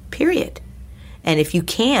happiness, period. And if you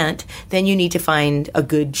can't, then you need to find a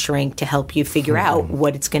good shrink to help you figure out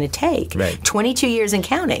what it's going to take. Right. 22 years and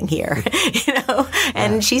counting here,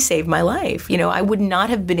 and she saved my life. I would not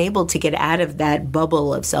have been able to get out of that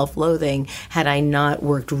bubble of self-loathing had I not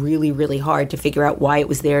worked really, really hard to figure out why it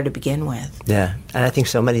was there to begin with. Yeah. And I think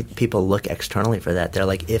so many people look externally for that. They're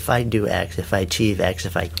like, if I do X, if I achieve X,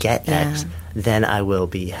 if I get X, then I will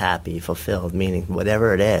be happy, fulfilled, meaning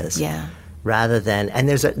whatever it is. Yeah. Rather than, and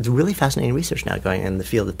there's a really fascinating research now going in the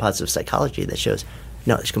field of positive psychology that shows,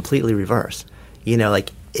 no, it's completely reverse. Like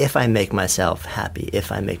if I make myself happy,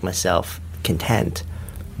 if I make myself content,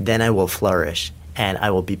 then I will flourish and I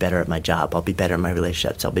will be better at my job. I'll be better in my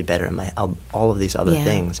relationships. I'll be better in all of these other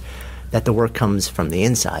things. That the work comes from the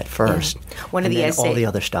inside first. One of the essays, all the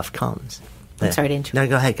other stuff comes. I'm sorry to interrupt. No,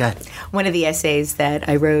 go ahead. One of the essays that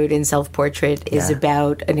I wrote in Self-Portrait is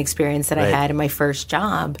about an experience that I had in my first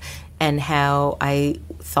job, and how I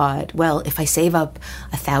thought, well, if I save up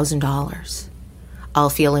 $1,000, I'll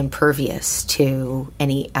feel impervious to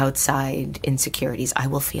any outside insecurities. I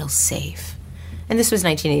will feel safe. And this was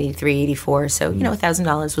 1983, 84, so,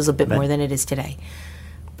 $1,000 was a bit more than it is today.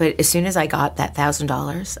 But as soon as I got that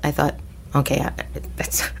 $1,000, I thought, okay,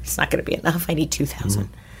 it's not going to be enough. I need $2,000.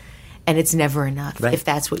 And it's never enough if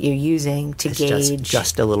that's what you're using to gauge.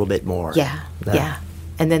 Just a little bit more. Yeah.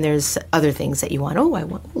 And then there's other things that you want.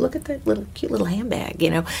 Look at that cute little handbag,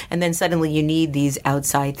 And then suddenly you need these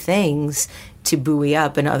outside things to buoy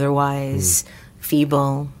up an otherwise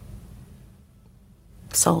feeble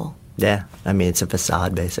soul. Yeah. I mean, it's a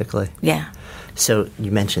facade, basically. Yeah. So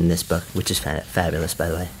you mentioned this book, which is fabulous, by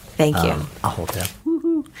the way. Thank you. I'll hold it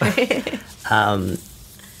up.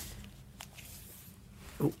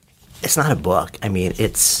 It's not a book. I mean,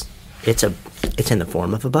 it's in the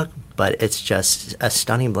form of a book, but it's just a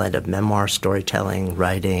stunning blend of memoir, storytelling,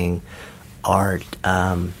 writing, art.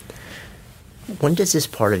 When does this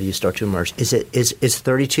part of you start to emerge? Is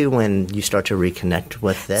 32 when you start to reconnect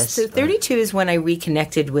with this? So 32 is when I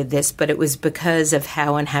reconnected with this, but it was because of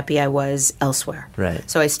how unhappy I was elsewhere. Right.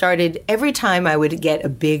 So I started, every time I would get a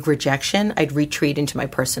big rejection, I'd retreat into my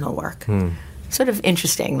personal work. Sort of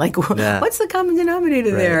interesting, like what's the common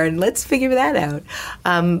denominator there, and let's figure that out.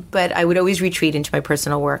 But I would always retreat into my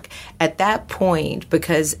personal work. At that point,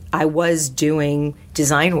 because I was doing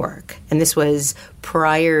design work, and this was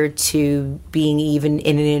prior to being even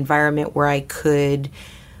in an environment where I could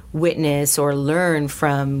witness or learn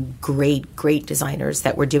from great designers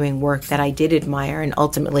that were doing work that I did admire, and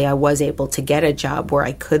ultimately I was able to get a job where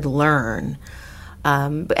I could learn.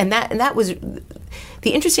 And that was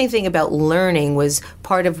the interesting thing about learning was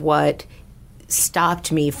part of what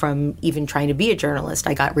stopped me from even trying to be a journalist.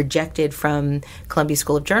 I got rejected from Columbia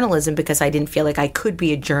School of Journalism because I didn't feel like I could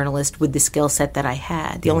be a journalist with the skill set that I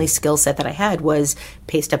had. The only skill set that I had was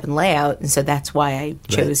paste up and layout, and so that's why I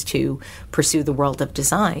chose to pursue the world of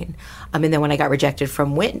design. And then when I got rejected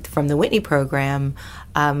from the Whitney program,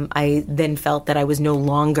 I then felt that I was no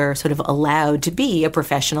longer sort of allowed to be a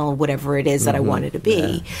professional, whatever it is that I wanted to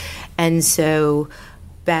be. And so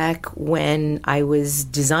back when I was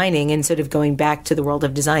designing and sort of going back to the world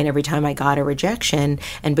of design every time I got a rejection,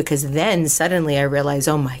 and because then suddenly I realized,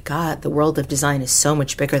 oh my God, the world of design is so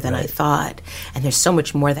much bigger than I thought, and there's so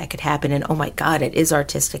much more that could happen, and oh my God, it is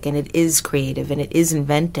artistic, and it is creative, and it is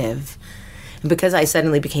inventive. And because I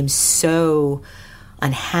suddenly became so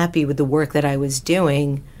unhappy with the work that I was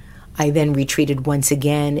doing, I then retreated once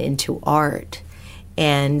again into art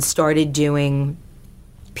and started doing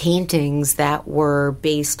paintings that were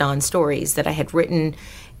based on stories that I had written,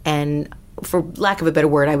 and for lack of a better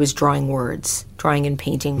word, I was drawing and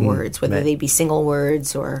painting words, whether they be single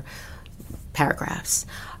words or paragraphs.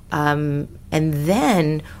 And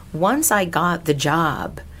then once I got the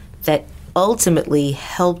job that ultimately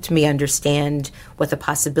helped me understand what the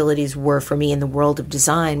possibilities were for me in the world of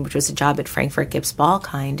design, which was a job at Frankfurt Gibbs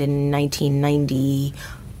Balkind in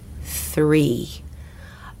 1993,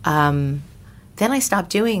 then I stopped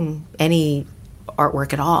doing any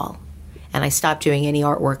artwork at all. And I stopped doing any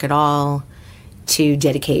artwork at all to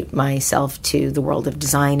dedicate myself to the world of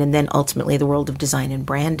design, and then ultimately the world of design and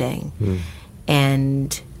branding,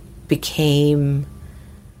 and became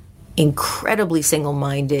incredibly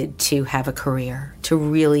single-minded to have a career, to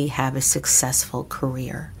really have a successful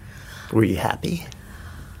career. Were you happy?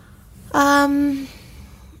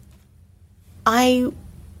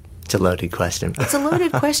 It's a loaded question. It's a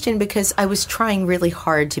loaded question because I was trying really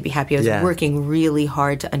hard to be happy. I was working really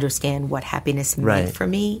hard to understand what happiness meant for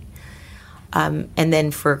me. And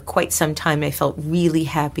then for quite some time, I felt really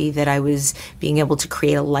happy that I was being able to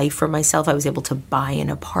create a life for myself. I was able to buy an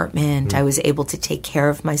apartment. I was able to take care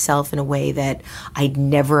of myself in a way that I'd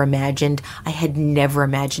never imagined. I had never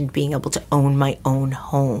imagined being able to own my own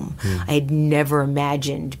home. I had never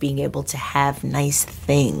imagined being able to have nice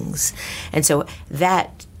things. And so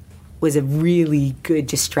that was a really good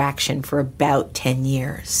distraction for about 10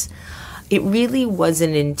 years. It really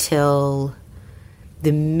wasn't until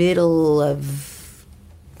the middle of,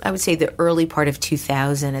 I would say the early part of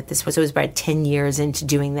 2000 at this point, so it was about 10 years into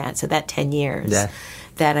doing that, so that 10 years,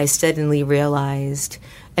 that I suddenly realized,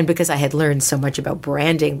 and because I had learned so much about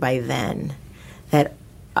branding by then, that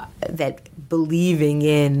believing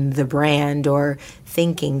in the brand or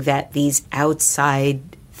thinking that these outside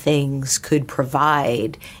things could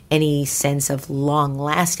provide any sense of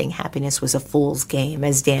long-lasting happiness was a fool's game.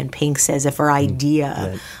 As Dan Pink says, if our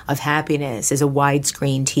idea of happiness is a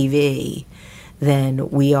widescreen TV, then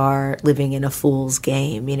we are living in a fool's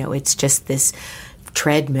game. You know, it's just this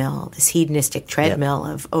treadmill, this hedonistic treadmill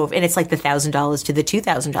of and it's like the $1,000 to the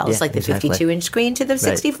 $2,000, like the 52-inch screen to the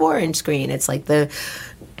 64-inch screen. It's like the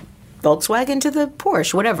Volkswagen to the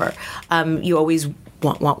Porsche, whatever. You always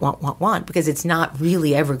want, because it's not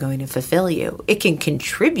really ever going to fulfill you. It can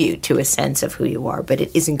contribute to a sense of who you are, but it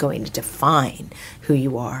isn't going to define who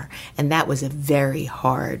you are. And that was a very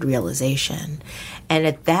hard realization. And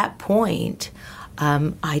at that point,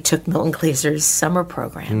 I took Milton Glaser's summer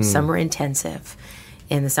program, Summer Intensive,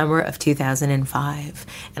 in the summer of 2005.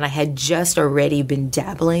 And I had just already been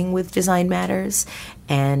dabbling with Design Matters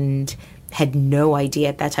and had no idea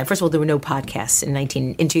at that time. First of all, there were no podcasts in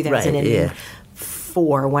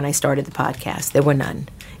 2004 when I started the podcast. There were none.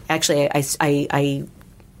 Actually, I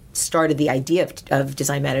started the idea of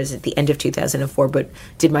Design Matters at the end of 2004, but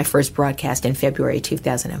did my first broadcast in February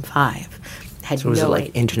 2005. So was it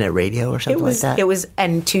like internet radio or something like that? It was,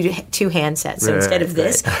 and two handsets. So instead of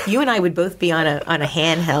this, you and I would both be on a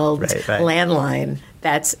handheld landline.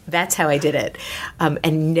 That's how I did it,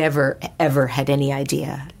 and never ever had any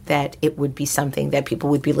idea that it would be something that people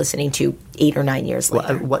would be listening to 8 or 9 years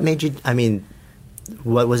later. What made you? I mean,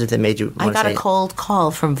 what was it that made you? I got a cold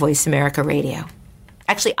call from Voice America Radio.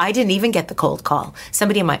 Actually, I didn't even get the cold call.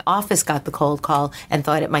 Somebody in my office got the cold call and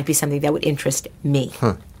thought it might be something that would interest me.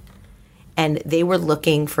 And they were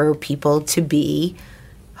looking for people to be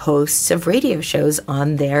hosts of radio shows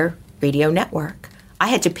on their radio network. I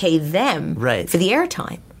had to pay them for the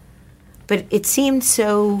airtime. But it seemed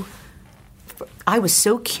so... I was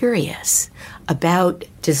so curious about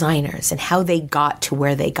designers and how they got to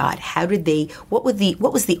where they got. How did they... What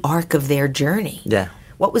was the arc of their journey?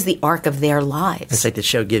 what was the arc of their lives. It's like the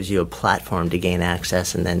show gives you a platform to gain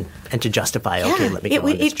access and to justify, okay, let me go on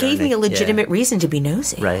this It gave journey. me a legitimate reason to be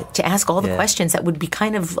nosy. Right. To ask all the questions that would be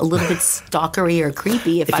kind of a little bit stalkery or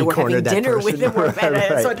creepy if I you were having cornered that dinner with them or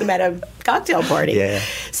person. saw them at a cocktail party. Yeah.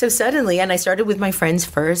 So suddenly, and I started with my friends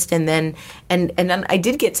first, and then I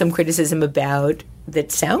did get some criticism about the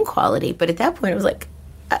sound quality, but at that point I was like,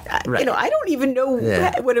 I don't even know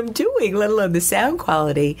what I'm doing, let alone the sound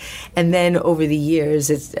quality. And then over the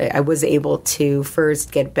years, I was able to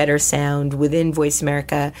first get better sound within Voice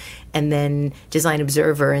America, and then Design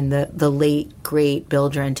Observer and the late, great Bill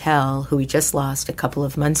Drantel, who we just lost a couple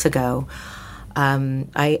of months ago.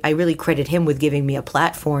 I really credit him with giving me a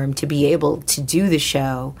platform to be able to do the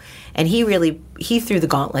show. And he threw the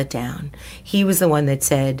gauntlet down. He was the one that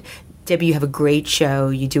said, Debbie, you have a great show.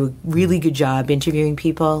 You do a really good job interviewing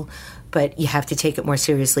people, but you have to take it more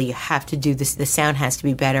seriously. You have to do this. The sound has to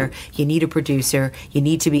be better. You need a producer. You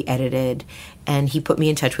need to be edited. And he put me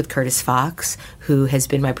in touch with Curtis Fox, who has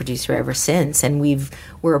been my producer ever since. And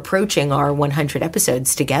we're approaching our 100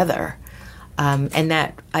 episodes together. And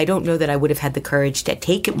that I don't know that I would have had the courage to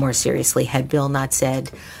take it more seriously had Bill not said,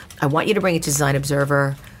 I want you to bring it to Design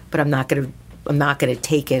Observer, but I'm not going to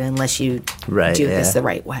take it unless you do this the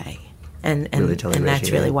right way. And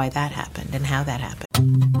that's really why that happened and how that happened.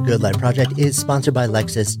 Good Life Project is sponsored by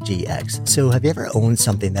Lexus GX. So have you ever owned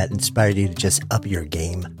something that inspired you to just up your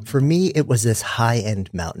game? For me, it was this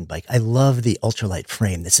high-end mountain bike. I love the ultralight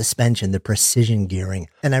frame, the suspension, the precision gearing,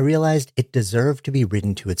 and I realized it deserved to be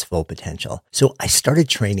ridden to its full potential. So I started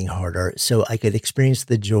training harder so I could experience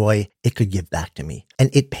the joy it could give back to me. And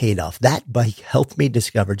it paid off. That bike helped me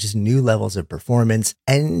discover just new levels of performance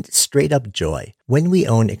and straight up joy. When we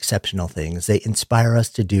own exceptional things, they inspire us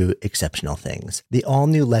to do exceptional things. The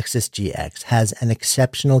all-new Lexus GX has an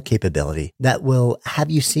exceptional capability that will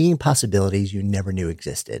have you seeing possibilities you never knew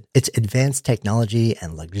existed. Its advanced technology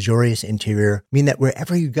and luxurious interior mean that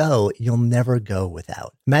wherever you go, you'll never go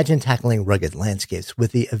without. Imagine tackling rugged landscapes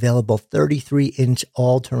with the available 33-inch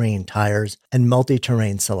all-terrain tires and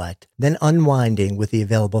multi-terrain select, then unwinding with the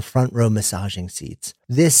available front-row massaging seats.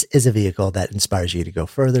 This is a vehicle that inspires you to go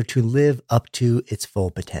further, to live up to its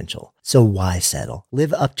full potential. So why settle?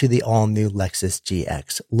 Live up to the all-new Lexus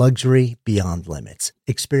GX, luxury beyond limits.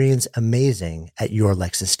 Experience amazing at your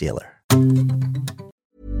Lexus dealer.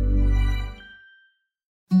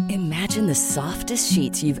 Imagine the softest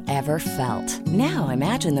sheets you've ever felt. Now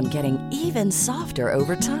imagine them getting even softer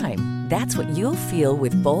over time. That's what you'll feel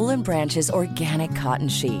with Boll & Branch's organic cotton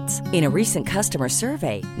sheets. In a recent customer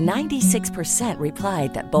survey, 96%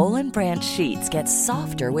 replied that Boll & Branch sheets get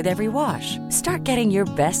softer with every wash. Start getting your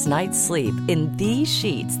best night's sleep in these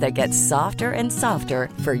sheets that get softer and softer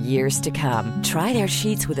for years to come. Try their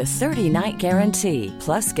sheets with a 30-night guarantee.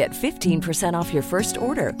 Plus, get 15% off your first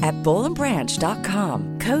order at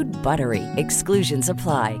bollandbranch.com. Code BUTTERY. Exclusions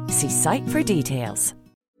apply. See site for details.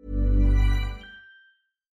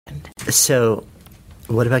 So,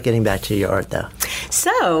 what about getting back to your art, though?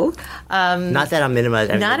 So, not that I'm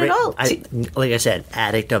minimizing. Not at all. Like I said,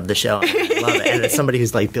 addict of the show. I love it. And as somebody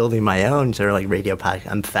who's like building my own sort of like radio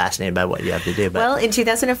podcast, I'm fascinated by what you have to do. But. Well, in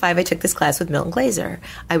 2005, I took this class with Milton Glaser.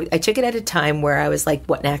 I took it at a time where I was like,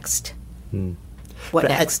 what next? What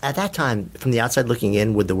next? At that time, from the outside looking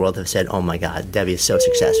in, would the world have said, "Oh my God, Debbie is so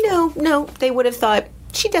successful"? No. They would have thought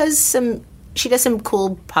she does some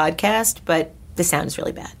cool podcast, but the sound is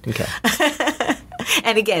really bad. Okay.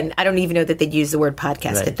 And again, I don't even know that they'd use the word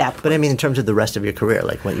podcast at that point. But I mean, in terms of the rest of your career,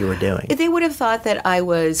 like what you were doing. They would have thought that I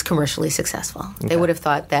was commercially successful. Okay. They would have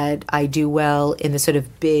thought that I do well in the sort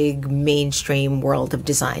of big mainstream world of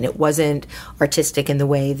design. It wasn't artistic in the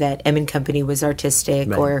way that M & Company was artistic,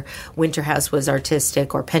 right, or Winterhouse was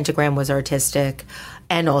artistic, or Pentagram was artistic,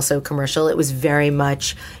 and also commercial. It was very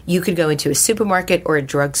much, you could go into a supermarket or a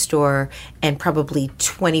drugstore and probably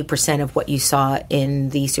 20% of what you saw in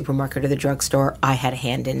the supermarket or the drugstore, I had a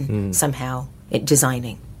hand in somehow in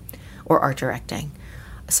designing or art directing.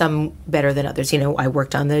 Some better than others. I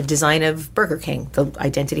worked on the design of Burger King, the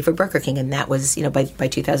identity for Burger King, and that was, by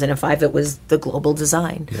 2005, it was the global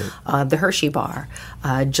design. Yeah. The Hershey bar,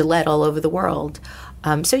 Gillette all over the world.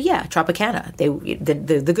 Tropicana,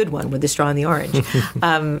 the good one with the straw and the orange.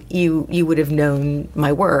 You would have known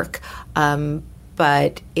my work,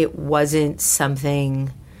 but it wasn't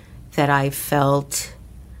something that I felt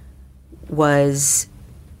was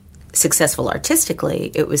successful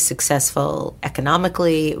artistically. It was successful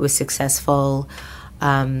economically. It was successful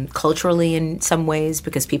culturally in some ways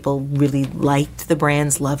because people really liked the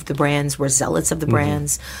brands, loved the brands, were zealots of the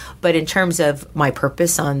brands. But in terms of my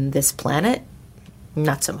purpose on this planet,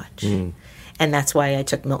 not so much. And that's why I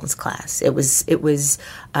took Milton's class. It was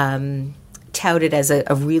touted as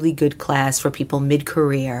a really good class for people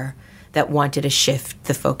mid-career that wanted to shift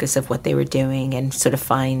the focus of what they were doing and sort of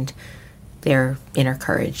find their inner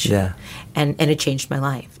courage. Yeah. And it changed my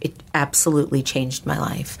life. It absolutely changed my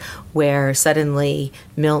life, where suddenly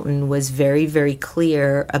Milton was very, very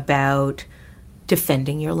clear about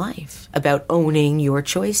defending your life, about owning your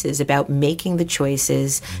choices, about making the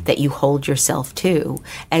choices that you hold yourself to,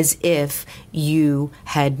 as if you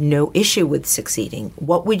had no issue with succeeding.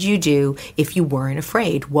 What would you do if you weren't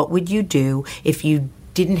afraid? What would you do if you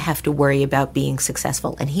didn't have to worry about being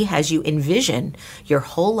successful? And he has you envision your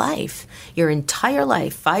whole life, your entire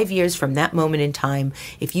life, 5 years from that moment in time.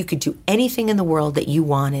 If you could do anything in the world that you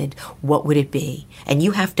wanted, what would it be? And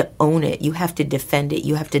you have to own it. You have to defend it.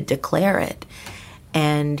 You have to declare it.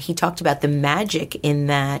 And he talked about the magic in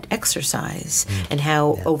that exercise and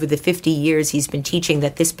how over the 50 years he's been teaching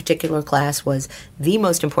that this particular class was the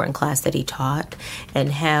most important class that he taught,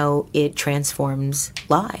 and how it transforms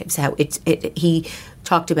lives. How he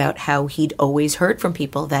talked about how he'd always heard from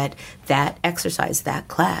people that exercise, that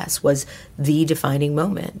class, was the defining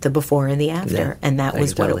moment, the before and the after. Yeah, and that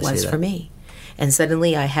was what it was for me. And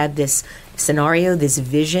suddenly I had this scenario, this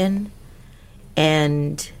vision,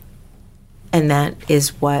 and that is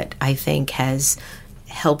what I think has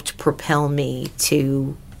helped propel me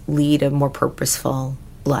to lead a more purposeful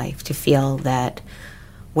life, to feel that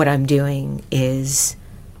what I'm doing is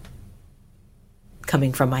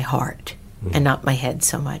coming from my heart and not my head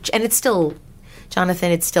so much. And it's still,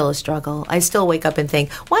 Jonathan, it's still a struggle. I still wake up and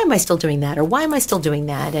think, why am I still doing that? Or why am I still doing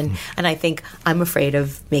that? And I think I'm afraid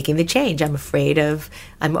of making the change. I'm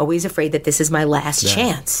always afraid that this is my last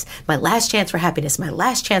chance. My last chance for happiness, my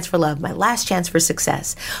last chance for love, my last chance for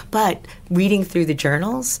success. But reading through the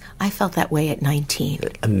journals, I felt that way at 19.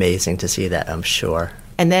 Amazing to see that, I'm sure.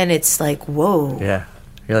 And then it's like, whoa. Yeah.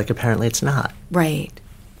 You're like, apparently it's not. Right.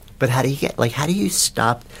 But how do you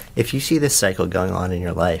stop, if you see this cycle going on in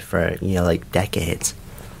your life for, decades,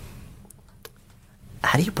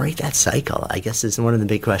 how do you break that cycle? I guess is one of the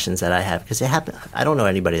big questions that I have, because I don't know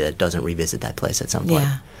anybody that doesn't revisit that place at some point.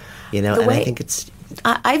 Yeah. I think it's...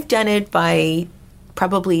 I've done it by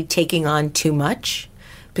probably taking on too much,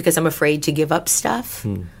 because I'm afraid to give up stuff.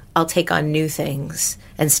 I'll take on new things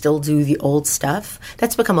and still do the old stuff.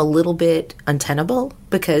 That's become a little bit untenable,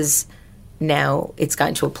 because now it's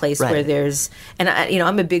gotten to a place where there's, and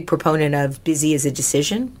I'm a big proponent of busy as a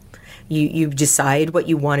decision. You decide what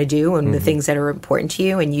you want to do and the things that are important to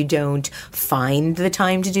you, and you don't find the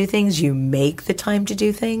time to do things. You make the time to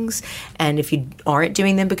do things. And if you aren't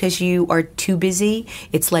doing them because you are too busy,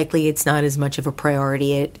 it's likely it's not as much of a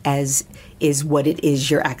priority as is what it is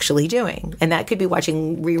you're actually doing. And that could be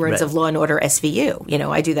watching reruns of Law & Order SVU.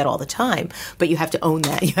 I do that all the time. But you have to own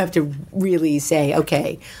that. You have to really say,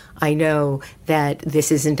 okay, I know that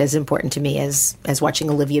this isn't as important to me as watching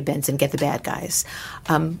Olivia Benson get the bad guys.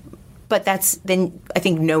 But then I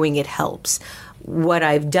think knowing it helps. What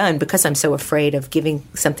I've done, because I'm so afraid of giving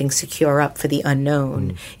something secure up for the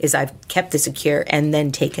unknown, is I've kept the secure and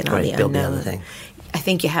then taken on the unknown. The other thing. I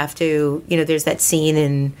think you have to, there's that scene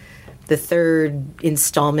in the third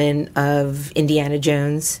installment of Indiana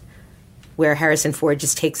Jones where Harrison Ford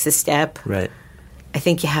just takes the step. Right. I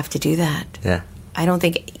think you have to do that. Yeah. I don't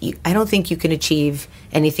think you can achieve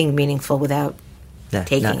anything meaningful without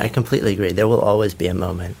taking it. I completely agree. There will always be a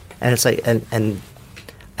moment. And it's like, and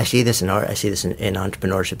I see this in art, I see this in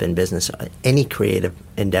entrepreneurship, in business, any creative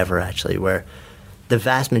endeavor actually, where the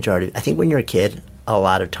vast majority, I think when you're a kid, a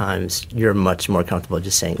lot of times you're much more comfortable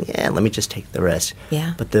just saying, let me just take the risk.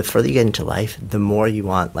 Yeah. But the further you get into life, the more you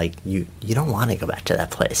want, you don't want to go back to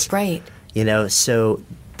that place. Right. So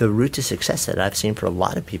the route to success that I've seen for a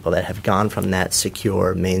lot of people that have gone from that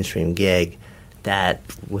secure mainstream gig that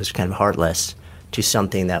was kind of heartless to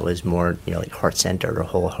something that was more, heart-centered or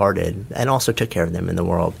wholehearted, and also took care of them in the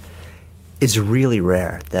world, it's really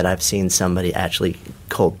rare that I've seen somebody actually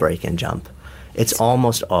cold break and jump. It's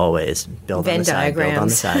almost always build on the side, build on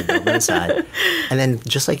the side, build on the side. And then,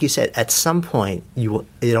 just like you said, at some point,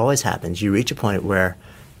 it always happens. You reach a point where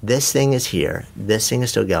this thing is here, this thing is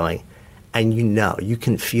still going, and you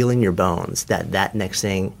can feel in your bones that next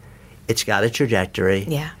thing, it's got a trajectory.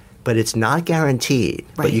 Yeah. But it's not guaranteed.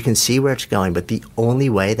 Right. But you can see where it's going. But the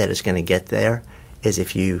only way that it's going to get there is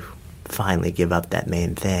if you finally give up that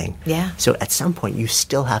main thing. Yeah. So at some point, you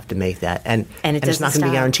still have to make that. And it's not going to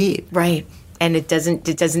be guaranteed. Right. And it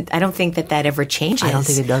doesn't, I don't think that ever changes. I don't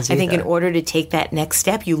think it does either. I think in order to take that next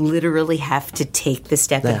step, you literally have to take the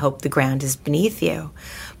step and hope the ground is beneath you.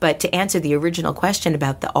 But to answer the original question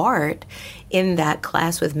about the art, in that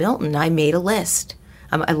class with Milton, I made a list.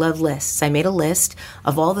 I love lists. I made a list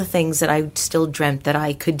of all the things that I still dreamt that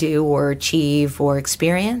I could do or achieve or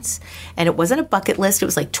experience. And it wasn't a bucket list. It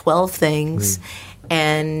was like 12 things.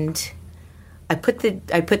 And I put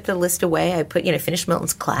the list away. I finished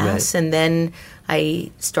Milton's class. And then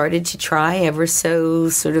I started to try ever so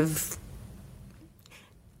sort of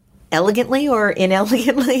elegantly or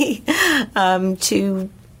inelegantly to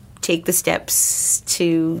take the steps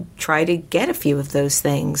to try to get a few of those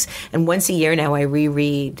things. And once a year now I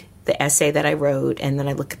reread the essay that I wrote, and then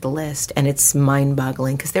I look at the list, and it's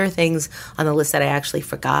mind-boggling because there are things on the list that I actually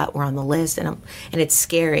forgot were on the list, and it's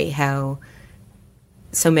scary how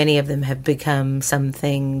so many of them have become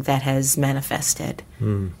something that has manifested.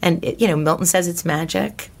 And Milton says it's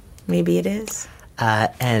magic. Maybe it is.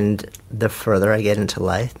 And the further I get into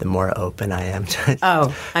life, the more open I am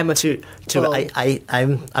to. I'm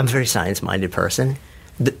a very science-minded person,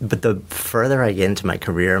 but the further I get into my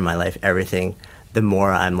career, my life, everything, the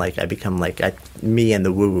more I become me and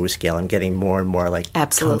the woo-woo scale. I'm getting more and more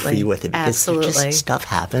comfy with it because just stuff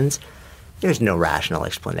happens. There's no rational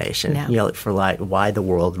explanation, for why the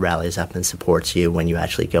world rallies up and supports you when you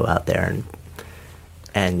actually go out there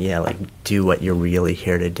and do what you're really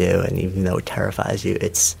here to do. And even though it terrifies you,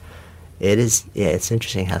 it's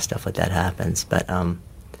interesting how stuff like that happens. But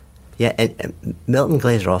and Milton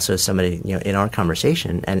Glaser also is somebody, in our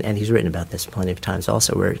conversation, and he's written about this plenty of times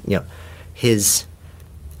also, where, his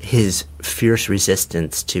fierce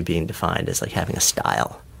resistance to being defined as having a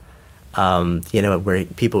style. Where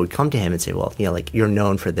people would come to him and say, well, you're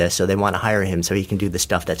known for this, so they want to hire him so he can do the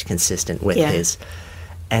stuff that's consistent with his.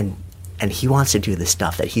 And he wants to do the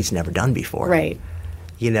stuff that he's never done before. Right.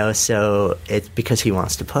 So it's because he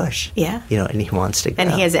wants to push. Yeah. And he wants to go.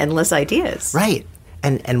 And he has endless ideas. Right.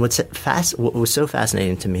 And what was so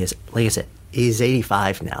fascinating to me is, like I said, he's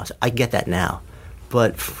 85 now. So I get that now.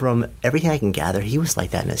 But from everything I can gather, he was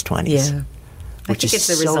like that in his 20s. Yeah. Which I think is it's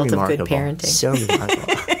the result of good parenting. So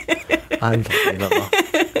remarkable. Unbelievable.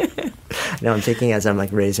 No, I'm thinking as I'm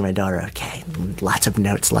raising my daughter, okay, lots of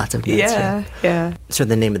notes. Yeah. So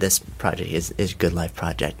the name of this project is Good Life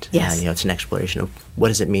Project. Yes. And, it's an exploration of what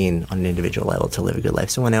does it mean on an individual level to live a good life.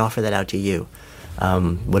 So when I offer that out to you,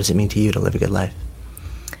 what does it mean to you to live a good life?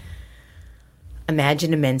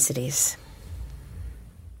 Imagine immensities.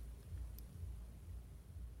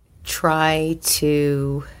 Try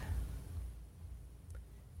to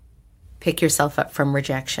pick yourself up from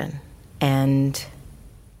rejection and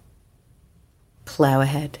plow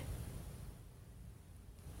ahead.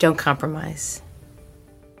 Don't compromise.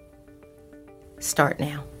 Start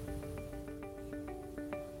now.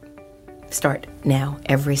 Start now,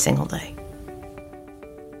 every single day.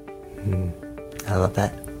 I love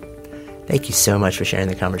that. Thank you so much for sharing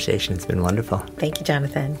the conversation. It's been wonderful. Thank you,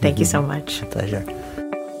 Jonathan. Thank you so much. My pleasure.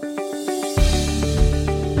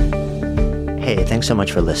 Hey, thanks so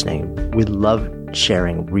much for listening. We love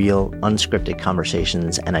sharing real, unscripted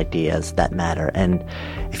conversations and ideas that matter. And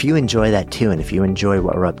if you enjoy that too, and if you enjoy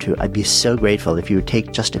what we're up to, I'd be so grateful if you would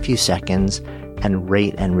take just a few seconds and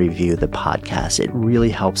rate and review the podcast. It really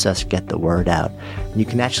helps us get the word out. And you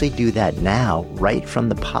can actually do that now right from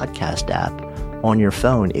the podcast app on your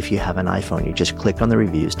phone. If you have an iPhone, you just click on the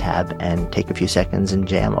reviews tab and take a few seconds and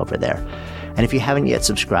jam over there. And if you haven't yet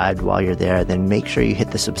subscribed while you're there, then make sure you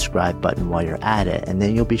hit the subscribe button while you're at it, and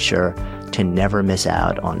then you'll be sure to never miss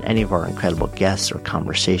out on any of our incredible guests or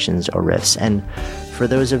conversations or riffs. And for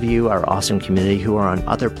those of you, our awesome community who are on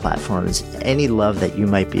other platforms, any love that you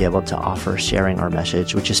might be able to offer sharing our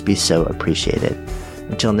message would just be so appreciated.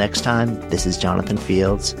 Until next time, this is Jonathan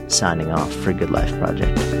Fields signing off for Good Life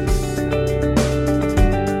Project.